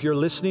now. And if you're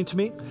listening to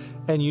me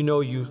and you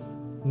know you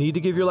need to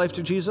give your life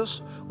to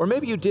Jesus, or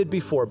maybe you did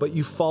before, but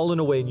you've fallen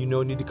away and you know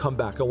you need to come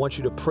back, I want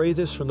you to pray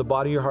this from the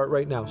bottom of your heart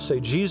right now. Say,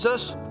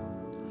 Jesus,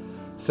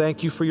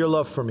 thank you for your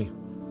love for me.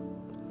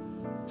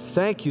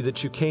 Thank you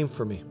that you came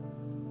for me.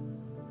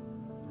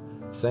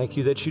 Thank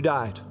you that you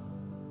died.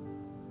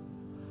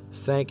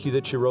 Thank you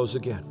that you rose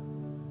again.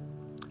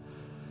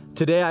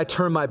 Today I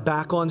turn my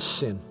back on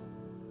sin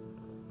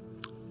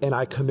and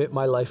I commit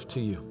my life to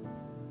you.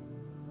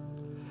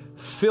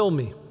 Fill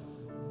me,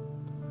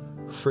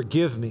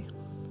 forgive me,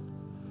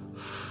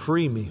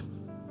 free me.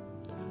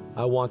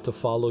 I want to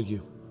follow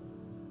you.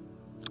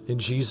 In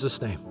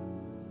Jesus' name,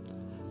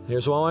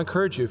 Here's what I want to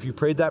encourage you. If you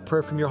prayed that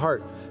prayer from your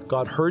heart,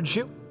 God heard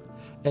you,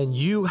 and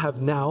you have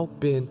now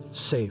been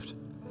saved.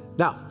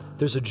 Now,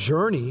 there's a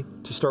journey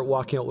to start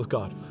walking out with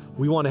God.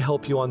 We want to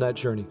help you on that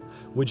journey.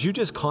 Would you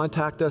just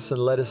contact us and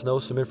let us know?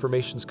 Some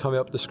information's coming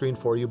up the screen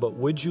for you, but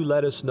would you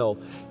let us know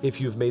if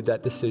you've made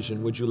that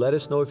decision? Would you let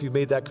us know if you've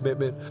made that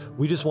commitment?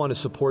 We just want to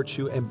support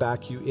you and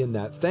back you in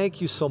that. Thank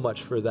you so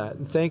much for that,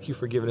 and thank you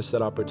for giving us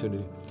that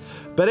opportunity.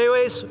 But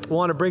anyways, we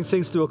want to bring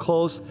things to a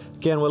close.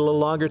 Again, we're a little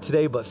longer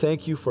today, but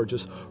thank you for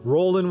just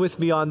rolling with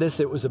me on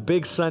this. It was a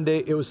big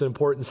Sunday. It was an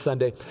important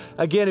Sunday.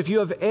 Again, if you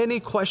have any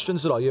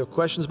questions at all, you have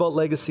questions about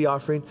legacy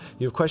offering,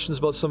 you have questions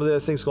about some of the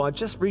other things going on,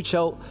 just reach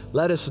out,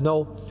 let us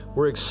know.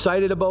 We're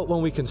excited about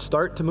when we can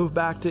start to move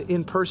back to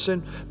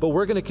in-person, but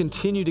we're going to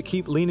continue to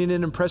keep leaning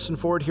in and pressing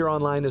forward here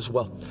online as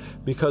well,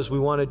 because we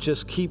want to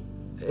just keep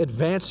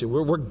advancing.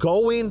 We're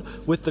going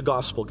with the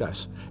gospel,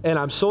 guys. And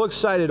I'm so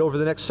excited over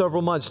the next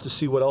several months to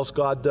see what else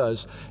God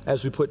does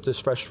as we put this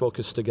fresh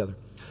focus together.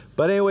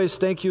 But anyways,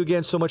 thank you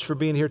again so much for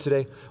being here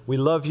today. We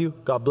love you.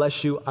 God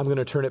bless you. I'm going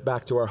to turn it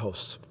back to our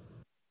hosts.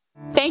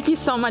 Thank you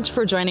so much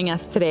for joining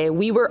us today.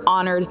 We were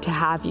honored to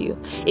have you.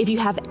 If you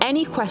have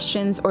any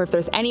questions or if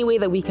there's any way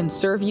that we can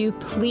serve you,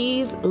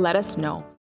 please let us know.